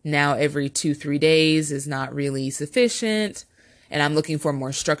 Now every 2-3 days is not really sufficient. And I'm looking for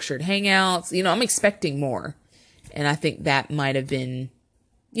more structured hangouts. You know, I'm expecting more. And I think that might have been,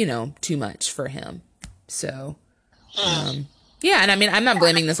 you know, too much for him. So, yeah, and I mean, I'm not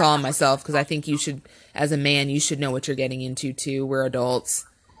blaming this all on myself because I think you should, as a man, you should know what you're getting into too. We're adults.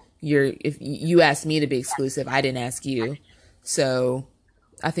 If you asked me to be exclusive, I didn't ask you. So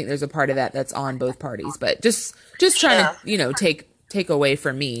I think there's a part of that that's on both parties. But just trying to, you know, take away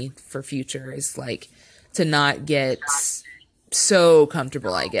from me for future is like to not get so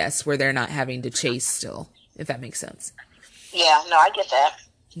comfortable, I guess, where they're not having to chase still, if that makes sense. Yeah, no, I get that.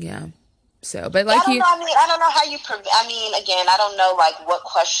 Yeah. So, but like I don't know how you, again, I don't know, like, what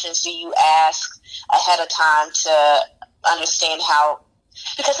questions do you ask ahead of time to understand how,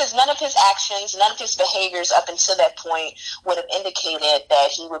 because none of his actions, none of his behaviors up until that point would have indicated that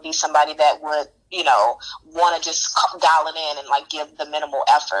he would be somebody that would, you know, want to just dial it in and, like, give the minimal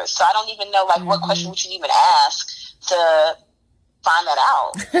effort. So I don't even know, like, what question would you even ask to find that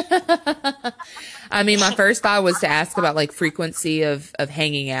out? I mean, my first thought was to ask about, like, frequency of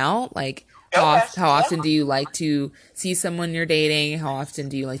hanging out, like, how often do you like to see someone you're dating? How often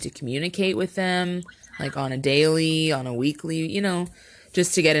do you like to communicate with them? Like on a daily, on a weekly, you know,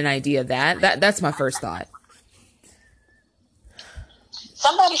 just to get an idea of that. That's my first thought.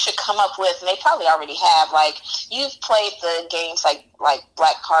 somebody should come up with, and they probably already have, like, you've played the games like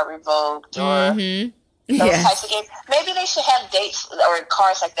Black Card Revoked or those types of games. Maybe they should have dates or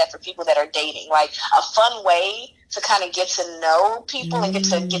cards like that for people that are dating, like a fun way to kind of get to know people and get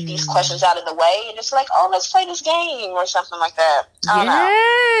these questions out of the way, and it's like, oh, let's play this game or something like that. I don't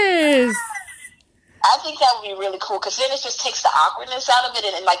know. I think that would be really cool, because then it just takes the awkwardness out of it,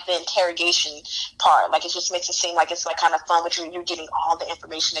 and like the interrogation part, like it just makes it seem like it's like kind of fun, but you're getting all the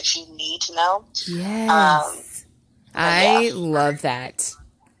information that you need to know. Yes. I love that.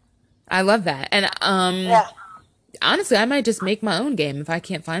 I love that. And honestly, I might just make my own game if I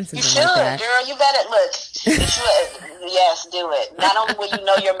can't find something like that. Girl, you better look. You should. Yes, do it. Not only will you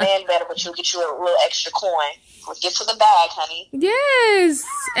know your man better, but you'll get you a little extra coin. Get to the bag, honey. Yes.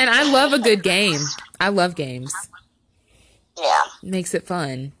 And I love a good game. I love games. Yeah. Makes it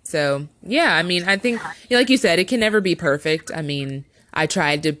fun. So, yeah, I mean, I think, like you said, it can never be perfect. I mean, I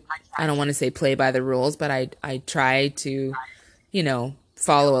tried to, I don't want to say play by the rules, but I tried to, you know,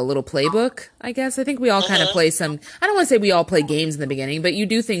 follow a little playbook, I guess. I think we all kind of play some, I don't want to say we all play games in the beginning, but you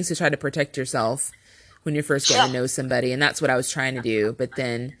do things to try to protect yourself when you're first getting to know somebody. And that's what I was trying to do. But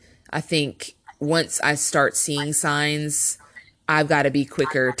then I think once I start seeing signs, I've got to be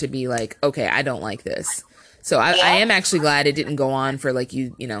quicker to be like, okay, I don't like this. So I am actually glad it didn't go on for like,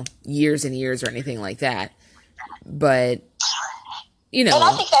 you know, years and years or anything like that. But, you know. And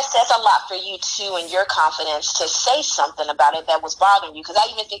I think that says a lot for you too, and your confidence to say something about it that was bothering you. Because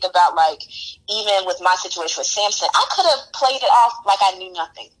I even think about, like, even with my situation with Samson, I could have played it off like I knew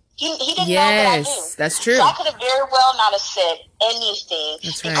nothing. He didn't know that I knew. That's true. So I could have very well not have said anything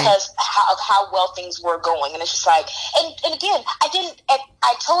because of how well things were going. And it's just like, and again,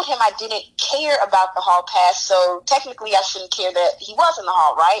 I told him I didn't care about the hall pass, so technically I shouldn't care that he was in the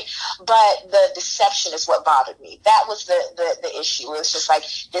hall, right? But the deception is what bothered me. That was the issue. It was just like,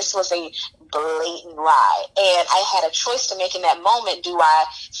 this was a blatant lie. And I had a choice to make in that moment. Do I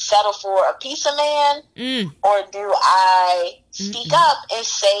settle for a piece of man or do I speak up and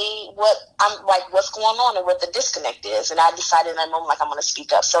say what I'm like, what's going on and what the disconnect is? And I decided in that moment, like, I'm going to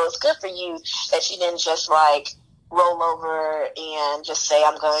speak up. So it's good for you that you didn't just like roll over and just say,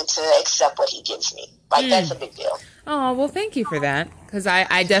 I'm going to accept what he gives me. Like, that's a big deal. Oh, well, thank you for that. Because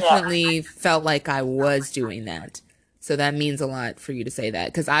I definitely felt like I was doing that. So that means a lot for you to say that.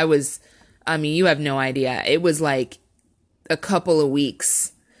 Because I mean, you have no idea. It was like a couple of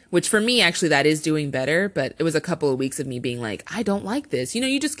weeks, which for me, actually, that is doing better. But it was a couple of weeks of me being like, I don't like this. You know,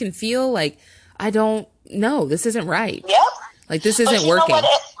 you just can feel like, I don't know, this isn't right. Yep. Like, this isn't working. But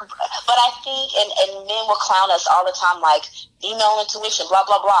I think, and men will clown us all the time, like, female intuition, blah,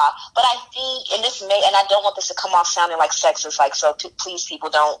 blah, blah. But I think, and I don't want this to come off sounding like sexist, like, so please, people,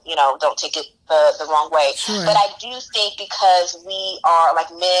 don't take it the wrong way. Sure. But I do think because we are,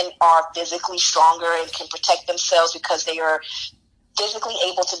 like, men are physically stronger and can protect themselves because they are physically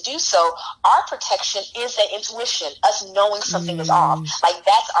able to do so, our protection is that intuition, us knowing something is off. Like,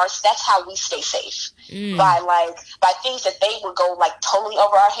 that's how we stay safe. By things that they would go like totally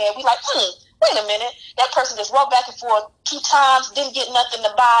over our head. We like, wait a minute, that person just walked back and forth 2 times, didn't get nothing to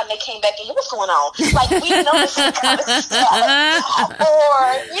buy, and they came back in. What's going on? Like, we know this kind of stuff.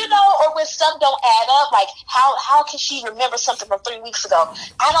 Or when stuff don't add up, like, how can she remember something from 3 weeks ago?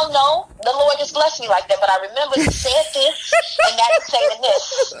 I don't know. The Lord just blessed me like that, but I remember you said this, and now you're saying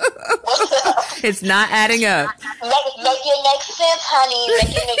this. What's up? It's not adding up. Make it make sense, honey.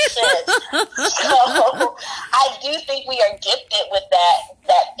 Make it make sense. So I do think we are gifted with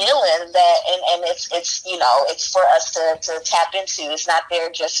that feeling that, and it's for us to tap into. It's not there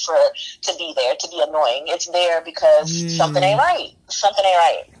just to be there, to be annoying. It's there because something ain't right. Something ain't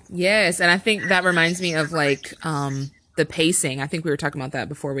right. Yes, and I think that reminds me of like the pacing. I think we were talking about that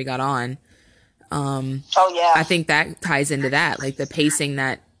before we got on. I think that ties into that, like the pacing,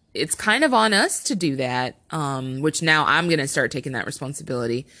 that it's kind of on us to do that, which now I'm going to start taking that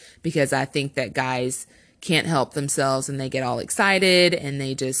responsibility, because I think that guys can't help themselves and they get all excited and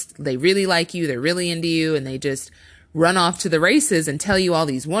they really like you, they're really into you, and they just run off to the races and tell you all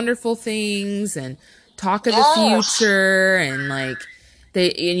these wonderful things and talk of the future, and like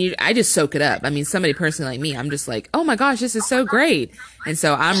I just soak it up. I mean, somebody personally like me, I'm just like, oh my gosh, this is so great. And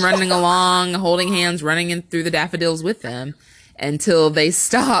so I'm running along, holding hands, running in through the daffodils with them until they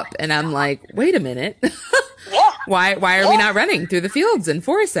stop. And I'm like, wait a minute. Why are we not running through the fields and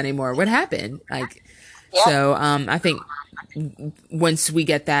forests anymore? What happened? Like, so, I think once we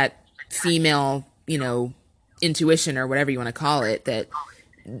get that female, intuition or whatever you want to call it, that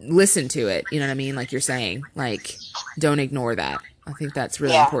listen to it, you know what I mean? Like you're saying, like, don't ignore that. I think that's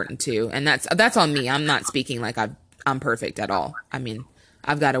really important too. And that's on me. I'm not speaking like I'm perfect at all. I mean,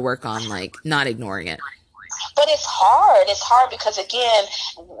 I've got to work on like not ignoring it. But it's hard. It's hard because, again,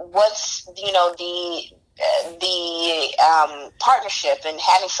 what's, the partnership and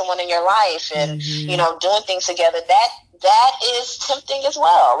having someone in your life and, doing things together, that is tempting as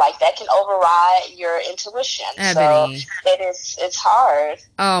well. Like, that can override your intuition. Ebony. So it's hard.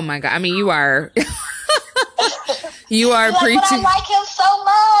 Oh my God. I mean, you are you are preaching. But I like him so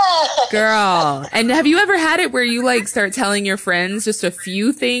much, girl. And have you ever had it where you like start telling your friends just a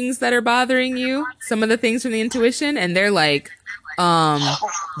few things that are bothering you, some of the things from the intuition, and they're like,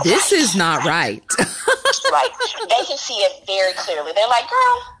 this is not right. Right. They can see it very clearly. They're like,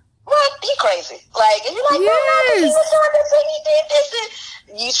 girl, what? He crazy. Like, and you're like, yes. He was doing this and he did this.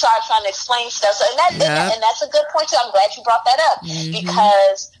 And you start trying to explain stuff. So, and that's a good point too. I'm glad you brought that up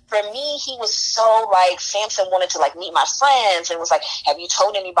because for me, he was so like, Samson wanted to like meet my friends and was like, have you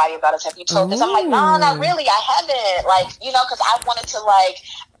told anybody about us? Have you told this? I'm like, no, not really. I haven't. Like, because I wanted to like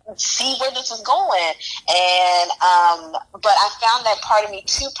see where this was going. And but I found that part of me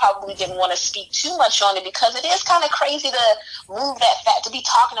too probably didn't want to speak too much on it because it is kind of crazy to move that fact, to be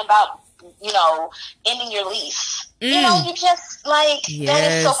talking about, ending your lease. You just like,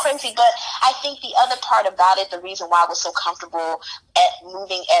 that is so crazy. But I think the other part about it, the reason why I was so comfortable at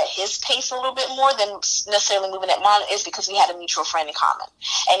moving at his pace a little bit more than necessarily moving at mine is because we had a mutual friend in common.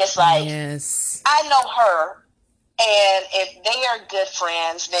 And it's like, I know her, and if they are good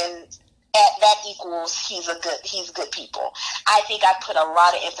friends, then that equals he's good people. I think I put a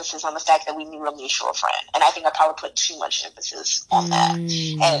lot of emphasis on the fact that we knew a mutual friend, and I think I probably put too much emphasis on that,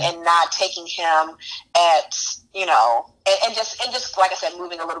 and not taking him at and just like I said,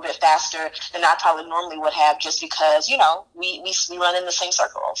 moving a little bit faster than I probably normally would have, just because we run in the same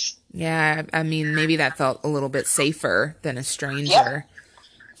circles. Yeah, I mean, maybe that felt a little bit safer than a stranger.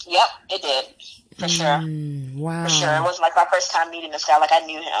 Yep, it did. For sure. Wow. For sure. It wasn't like my first time meeting this guy. Like, I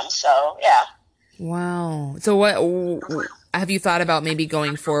knew him. So, yeah. Wow. So what have you thought about maybe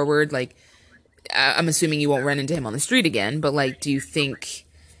going forward? Like, I'm assuming you won't run into him on the street again, but like, do you think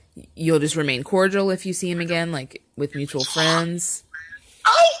you'll just remain cordial if you see him again, like with mutual friends?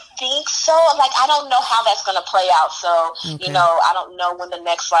 I think so. Like, I don't know how that's going to play out. So, I don't know when the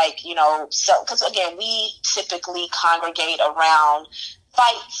next, so, because again, we typically congregate around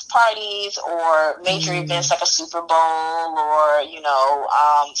fights, parties, or major events like a Super Bowl or,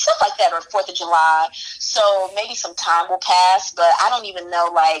 stuff like that, or 4th of July. So maybe some time will pass, but I don't even know,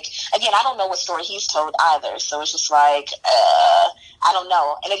 again, I don't know what story he's told either. So it's just like, I don't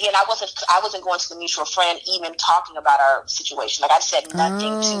know. And again, I wasn't going to the mutual friend even talking about our situation. Like, I said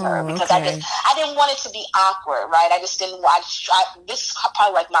nothing to her because I didn't want it to be awkward, right? I just didn't. This is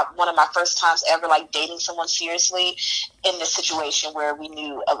probably like one of my first times ever like dating someone seriously in this situation where we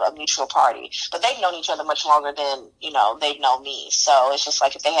knew a mutual party. But they've known each other much longer than they've known me. So it's just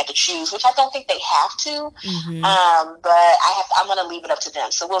like if they had to choose, which I don't think they have to. But I'm going to leave it up to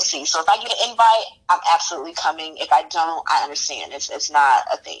them. So we'll see. So if I get an invite, I'm absolutely coming. If I don't, I understand. It's not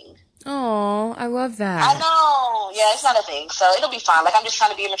a thing. Oh, I love that. I know. Yeah, it's not a thing. So it'll be fine. Like, I'm just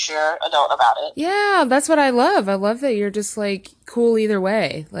trying to be a mature adult about it. Yeah, that's what I love. I love that you're just like cool either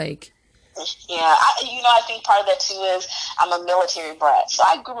way. Like, yeah, I think part of that too is I'm a military brat. So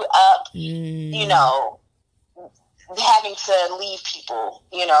I grew up, having to leave people,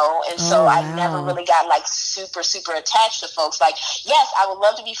 and so I never really got like super, super attached to folks. Like, yes, I would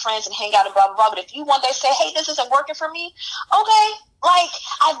love to be friends and hang out and blah, blah, blah, but if you one day say, hey, this isn't working for me, okay, like,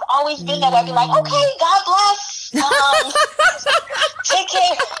 I've always been that way. I'd be like, okay, God bless, take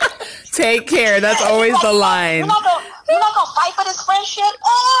care. Take care, that's always the line. You're not gonna fight for this friendship?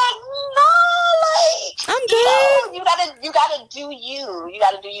 No, like, I'm good. You gotta do you. You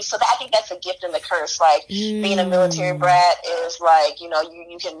gotta do you. So I think that's a gift and the curse. Like, being a military brat is like, you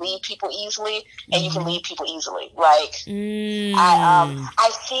can leave people easily and you can leave people easily. Like,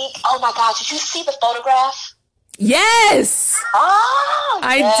 I think, oh my God, did you see the photograph? Yes. Oh,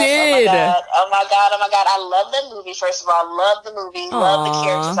 I yes. did. Oh my God. I love that movie. First of all, love the movie. Aww. Love the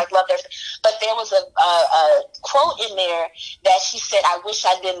characters. Like, love everything. But there was a quote in there that she said, I wish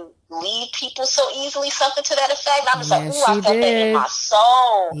I didn't leave people so easily, something to that effect. And I'm just like, ooh, I felt that in my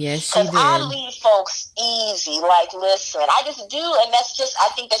soul. Yes, she did. Because I leave folks easy. Like, listen, I just do. And I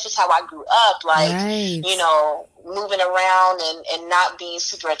think that's just how I grew up. Like, moving around and not being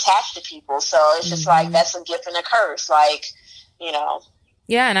super attached to people. So it's just like, that's a gift and a curse. Like,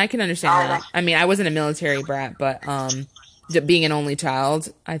 Yeah, and I can understand that. I mean, I wasn't a military brat, but being an only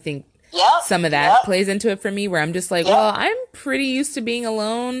child, I think some of that plays into it for me, where I'm just like, well, I'm pretty used to being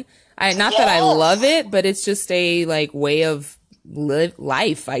alone. Not that I love it, but it's just a like way of live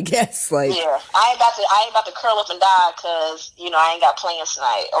life, I guess. Like, yeah, I ain't about to curl up and die because I ain't got plans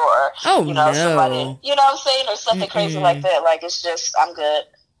tonight, or oh somebody, no, you know what I'm saying, or something crazy like that. Like, it's just, I'm good.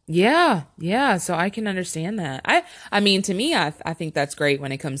 Yeah. So I can understand that. I mean, to me, I think that's great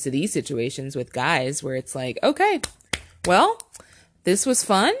when it comes to these situations with guys where it's like, okay, well, this was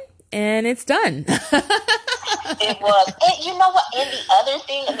fun and it's done. It was. And you know what? And the other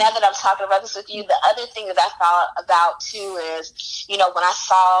thing, now that I'm talking about this with you, the other thing that I thought about too is, when I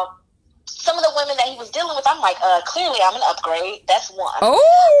saw some of the women that he was dealing with, I'm like, clearly I'm an upgrade. That's one.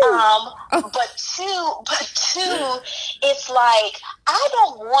 Oh. But two, it's like, I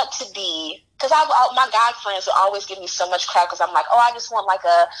don't want to be, because my guy friends will always give me so much crap because I'm like, oh, I just want like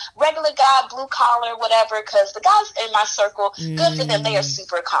a regular guy, blue collar, whatever. Because the guys in my circle, good for them, they are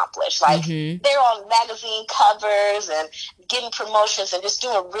super accomplished. Like, they're on magazine covers and getting promotions and just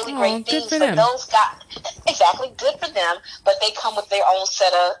doing really great things. But those guys, exactly, good for them. But they come with their own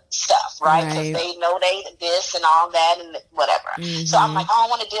set of stuff, right? Because they know they this and all that and whatever. So I'm like, I don't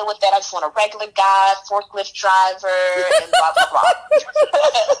want to deal with that. I just want a regular guy, forklift driver, and blah blah blah.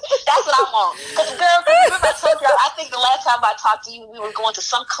 That's what I want. Because, girl, remember I told you, I think the last time I talked to you, we were going to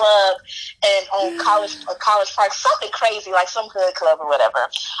some club and on College Park, something crazy, like some hood club or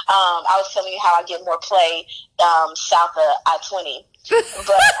whatever. I was telling you how I get more play south of I-20.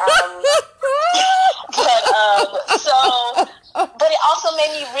 But it also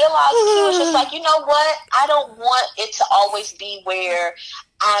made me realize, too, it's just like, you know what? I don't want it to always be where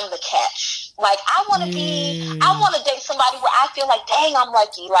I'm the catch. Like, I want to date somebody where I feel like, dang, I'm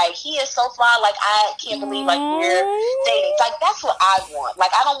lucky. Like, he is so fly. Like, I can't believe, like, we're dating. Like, that's what I want.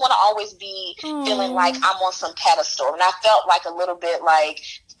 Like, I don't want to always be feeling like I'm on some pedestal. And I felt like a little bit like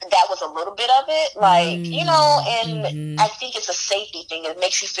that was a little bit of it. Like, and I think it's a safety thing. It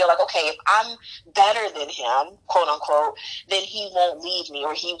makes you feel like, okay, if I'm better than him, quote unquote, then he won't leave me,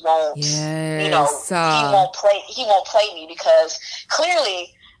 or he won't, he won't play me, because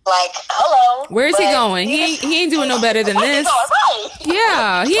clearly, like, hello. Where is he going? He ain't doing no better than this. Right.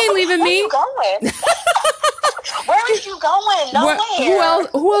 Yeah, he ain't leaving me. Where are you going? Where is you going? Nowhere.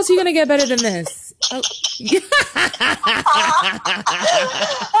 Who else are you gonna get better than this? Oh.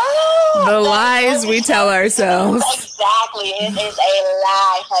 The lies we tell ourselves. Exactly. It is a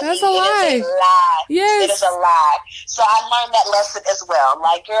lie, honey. That's a lie. It is a lie. Yes. It is a lie. So I learned that lesson as well.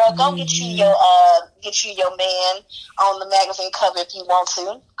 Like, girl, go get you your man on the magazine cover if you want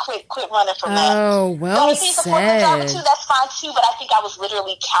to. Quit running from that. Oh, well if he's a driver too, that's fine too. But I think I was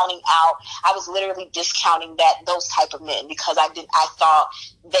literally discounting those type of men, because I thought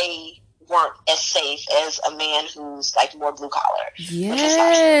they weren't as safe as a man who's like more blue collar.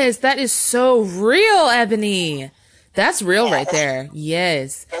 Yes, that is so real, Ebony. That's real right there.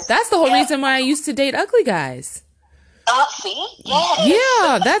 Yes. That's the whole reason why I used to date ugly guys. See? Yes.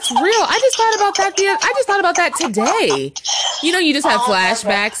 Yeah, that's real. I just thought about that today. You just have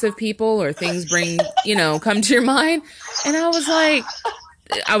flashbacks of people, or things come to your mind. And I was like,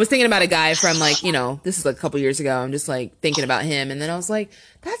 I was thinking about a guy from this is like a couple years ago. I'm just like thinking about him. And then I was like,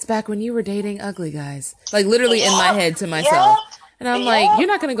 that's back when you were dating ugly guys. Like, literally in my head to myself. And I'm like, you're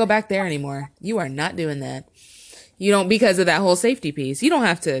not going to go back there anymore. You are not doing that. You don't, because of that whole safety piece. You don't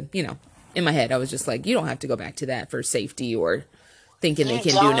have to, in my head, I was just like, you don't have to go back to that for safety or thinking they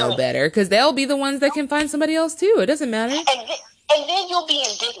can do no better. Because they'll be the ones that can find somebody else too. It doesn't matter. And then you'll be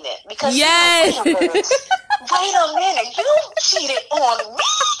indignant because yes. Wait a minute, you cheated on me.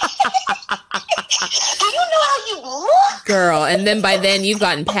 Do you know how you look, girl? And then by then you've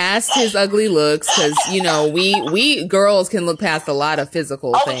gotten past his ugly looks, because we girls can look past a lot of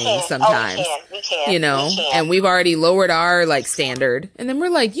physical things sometimes. We can. And we've already lowered our standard, and then we're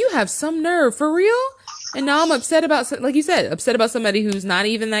like, you have some nerve, for real? And now I'm upset about, like you said, somebody who's not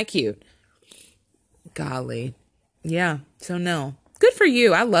even that cute. Golly. Yeah. So no, good for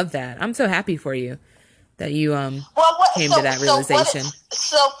you. I love that. I'm so happy for you that you came to that realization.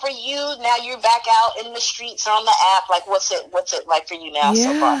 So for you now, you're back out in the streets or on the app. Like, what's it like for you now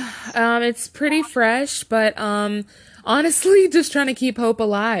so far? It's pretty fresh, but honestly, just trying to keep hope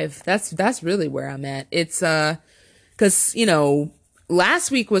alive. That's really where I'm at. It's because last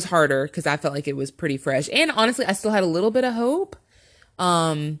week was harder because I felt like it was pretty fresh, and honestly, I still had a little bit of hope.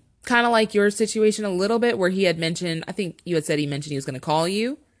 Kind of like your situation a little bit, where he had mentioned, I think you had said he mentioned he was going to call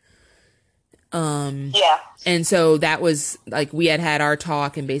you. Yeah. And so that was like, we had our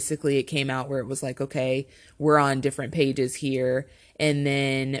talk, and basically it came out where it was like, okay, we're on different pages here. And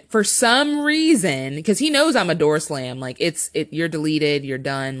then for some reason, because he knows I'm a door slam, like you're deleted, you're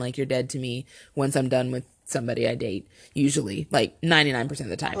done, like you're dead to me once I'm done with somebody I date, usually like 99% of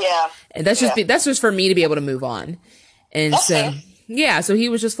the time. Yeah. And that's just for me to be able to move on. And That's so, fair. yeah, so he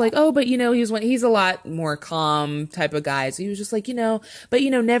was just like, oh, but he's a lot more calm type of guy. So he was just like, but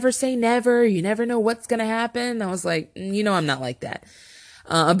never say never. You never know what's going to happen. I was like, I'm not like that.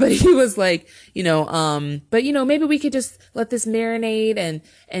 But he was like, but maybe we could just let this marinate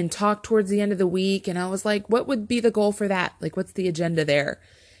and talk towards the end of the week. And I was like, what would be the goal for that? Like, what's the agenda there?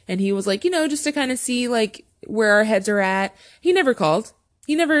 And he was like, just to kind of see like where our heads are at. He never called.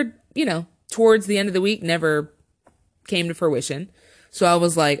 He never, towards the end of the week, never came to fruition. So I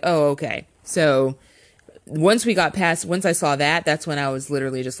was like, oh, okay. So once I saw that, that's when I was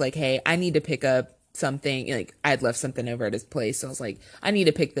literally just like, hey, I need to pick up something. Like, I had left something over at his place. So I was like, I need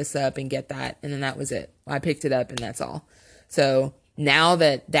to pick this up and get that. And then that was it. I picked it up and that's all. So now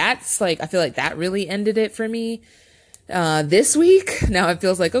that's like, I feel like that really ended it for me. This week, now it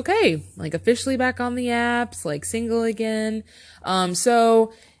feels like, okay, like officially back on the apps, like single again.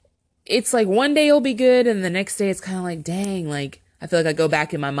 So it's like one day will be good. And the next day it's kind of like, dang, like, I feel like I go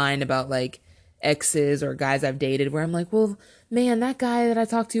back in my mind about like exes or guys I've dated where I'm like, well, man, that guy that I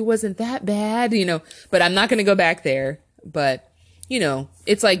talked to wasn't that bad, but I'm not going to go back there. But,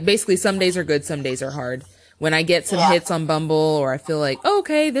 it's like basically some days are good, some days are hard. When I get some hits on Bumble or I feel like, oh,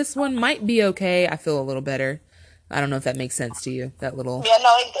 okay, this one might be okay, I feel a little better. I don't know if that makes sense to you, that little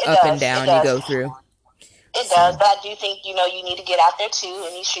it up does. and down you go through. It does, but I do think, you need to get out there too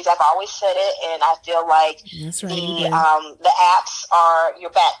in these streets. I've always said it, and I feel like That's right, the apps are your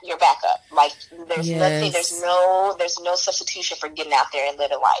backup. Like there's nothing, there's no substitution for getting out there and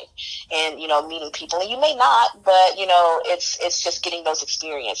living life and, meeting people. And you may not, but it's just getting those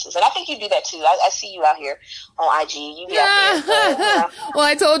experiences. And I think you do that too. I see you out here on IG. You get out there. But, Well,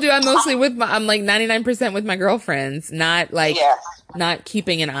 I told you I'm mostly I'm like 99% with my girlfriends, not like not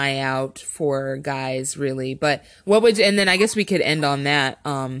keeping an eye out for guys really. But and then I guess we could end on that,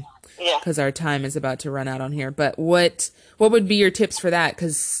 cause our time is about to run out on here. But what would be your tips for that?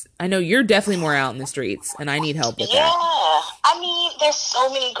 Cause I know you're definitely more out in the streets and I need help with that. I mean, there's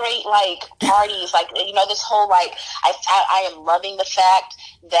so many great like parties, like, this whole, like, I am loving the fact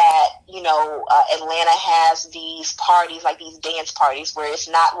that, Atlanta has these parties, like these dance parties where it's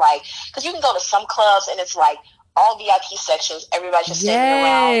not like, cause you can go to some clubs and it's like, all VIP sections, everybody's just sitting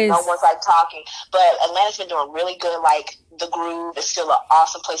around, no one's like talking. But Atlanta's been doing really good. Like the Groove is still an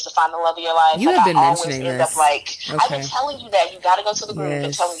awesome place to find the love of your life. You have been mentioning this. I've been telling you that you got to go to the Groove. I've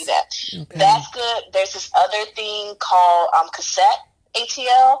been telling you that. Okay. That's good. There's this other thing called Cassette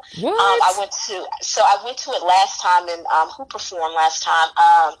ATL. What? I went to it last time, and who performed last time?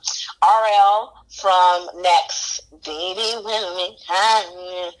 RL from Next, baby, when we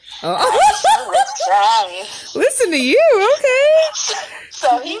listen to you, okay.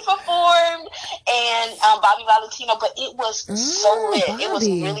 So he performed, and Bobby Valentino, but it was so lit. Bobby. It was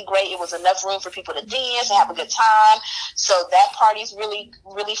really great. It was enough room for people to dance and have a good time. So that party's really,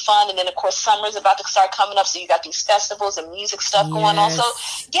 really fun. And then of course summer's about to start coming up, so you got these festivals and music stuff going on. So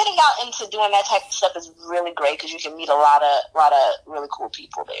getting out into doing that type of stuff is really great because you can meet a lot of really cool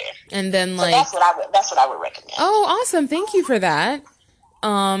people there. And then so that's what I would recommend. Oh, awesome! Thank you for that.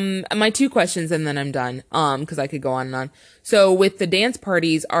 My two questions and then I'm done. Cause I could go on and on. So with the dance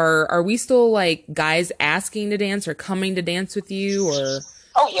parties, are we still like guys asking to dance or coming to dance with you, or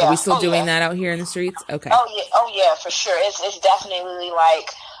are we still doing that out here in the streets? Okay. Oh yeah, for sure. It's definitely like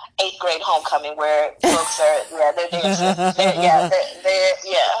 8th grade homecoming where folks are, they're dancing.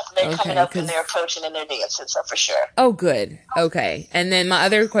 They're coming up and they're approaching and they're dancing. So for sure. Oh, good. Okay. And then my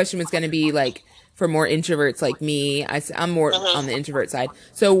other question was going to be like, for more introverts like me, I'm more on the introvert side.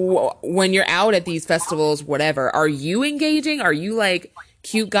 So when you're out at these festivals, whatever, are you engaging? Are you like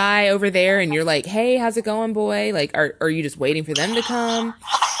cute guy over there and you're like, hey, how's it going, boy? Like, are you just waiting for them to come?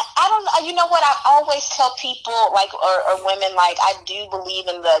 I don't know. You know what? I always tell people, like, or women, like, I do believe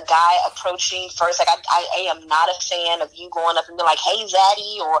in the guy approaching first. Like, I am not a fan of you going up and being like, hey,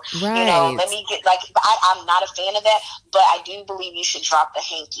 Zaddy, or, let me get, like, I'm not a fan of that. But I do believe you should drop the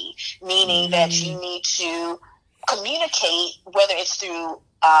hanky, meaning that you need to communicate, whether it's through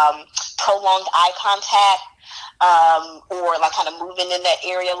prolonged eye contact, or like kind of moving in that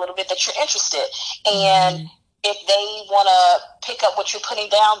area a little bit that you're interested. And if they want to pick up what you're putting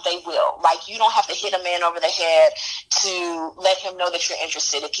down, they will. Like, you don't have to hit a man over the head to let him know that you're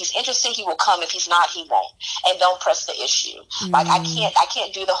interested. If he's interested, he will come. If he's not, he won't. And don't press the issue. Like, I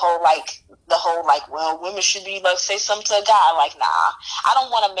can't do the whole, well, women should be, like, say something to a guy. Like, nah. I don't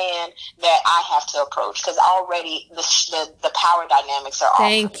want a man that I have to approach, because already the power dynamics are off.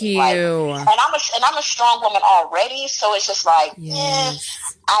 Thank you. Like, and I'm a strong woman already, so it's just like,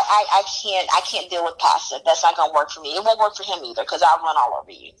 I can't deal with passive. That's not gonna work for me. It won't work for him either, because I'll run all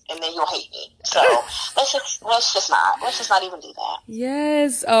over you and then you'll hate me. So let's just not. not. Let's just not even do that.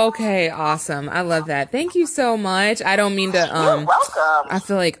 Yes. Okay. Awesome. I love that. Thank you so much. I don't mean to, You're welcome. I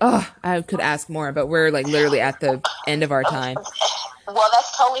feel like, I could ask more, but we're like literally at the end of our time. Well,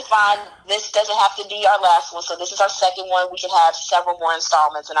 that's totally fine. This doesn't have to be our last one. So this is our second one. We can have several more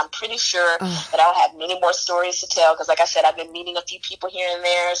installments. And I'm pretty sure that I'll have many more stories to tell. Because like I said, I've been meeting a few people here and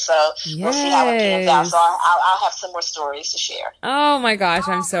there. So we'll see how it pans out. So I'll have some more stories to share. Oh my gosh,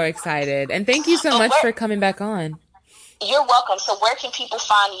 I'm so excited. And thank you so much for coming back on. You're welcome. So where can people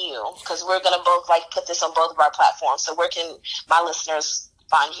find you? Because we're going to both put this on both of our platforms. So where can my listeners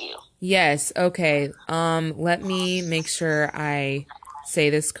find you? Yes. Okay. Let me make sure I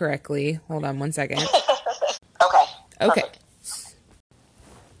say this correctly. Hold on one second. Okay. Okay. Perfect.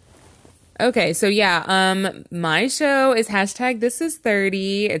 Okay. So yeah, my show is #This is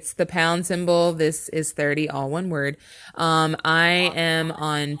 30. It's the pound symbol. This is 30, all one word. I am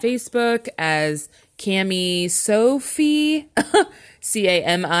on Facebook as Cami Sophie,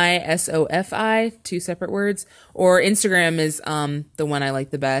 CAMISOFI, 2 separate words, or Instagram is the one I like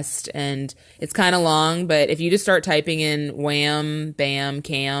the best, and it's kind of long, but if you just start typing in wham, bam,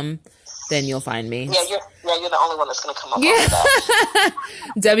 cam, then you'll find me. Yeah, you're the only one that's going to come up with that.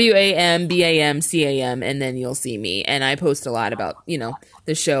 WAMBAMCAM, and then you'll see me, and I post a lot about,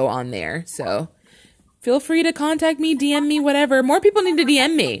 the show on there, so feel free to contact me, DM me, whatever. More people need to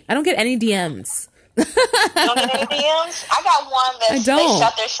DM me. I don't get any DMs. You don't get any DMs? I got one that they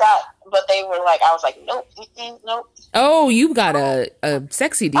shot their shot, but they were like, I was like, nope, nope. Oh, you got a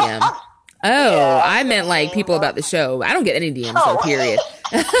sexy DM. Yeah, I meant like people about the show. I don't get any DMs though, period.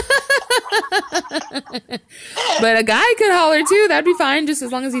 But a guy could holler too. That'd be fine, just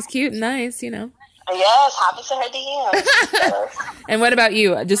as long as he's cute and nice, Yes, hop into her DMs. And what about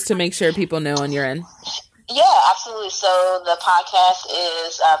you? Just to make sure people know on your end. Yeah, absolutely. So the podcast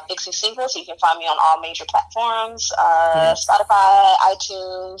is Fixing Single, so you can find me on all major platforms, Spotify,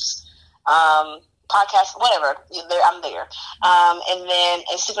 iTunes, podcast, whatever. I'm there. And then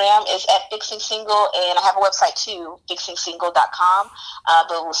Instagram is @FixingSingle, and I have a website too, fixingsingle.com, but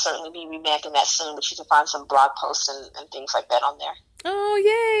we'll certainly be revamping that soon, but you can find some blog posts and things like that on there. Oh,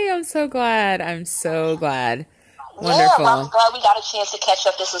 yay. I'm so glad. Wonderful. Yeah, well, I'm glad we got a chance to catch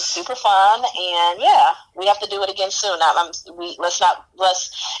up. This was super fun, and we have to do it again soon.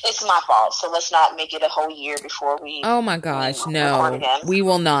 It's my fault, so let's not make it a whole year before we. Oh my gosh, no, we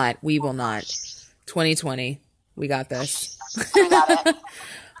will not. 2020, we got this. We got it.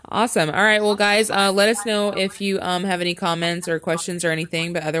 Awesome. All right, well, guys, let us know if you have any comments or questions or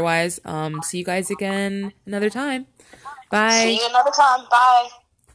anything. But otherwise, see you guys again another time. Bye. See you another time. Bye.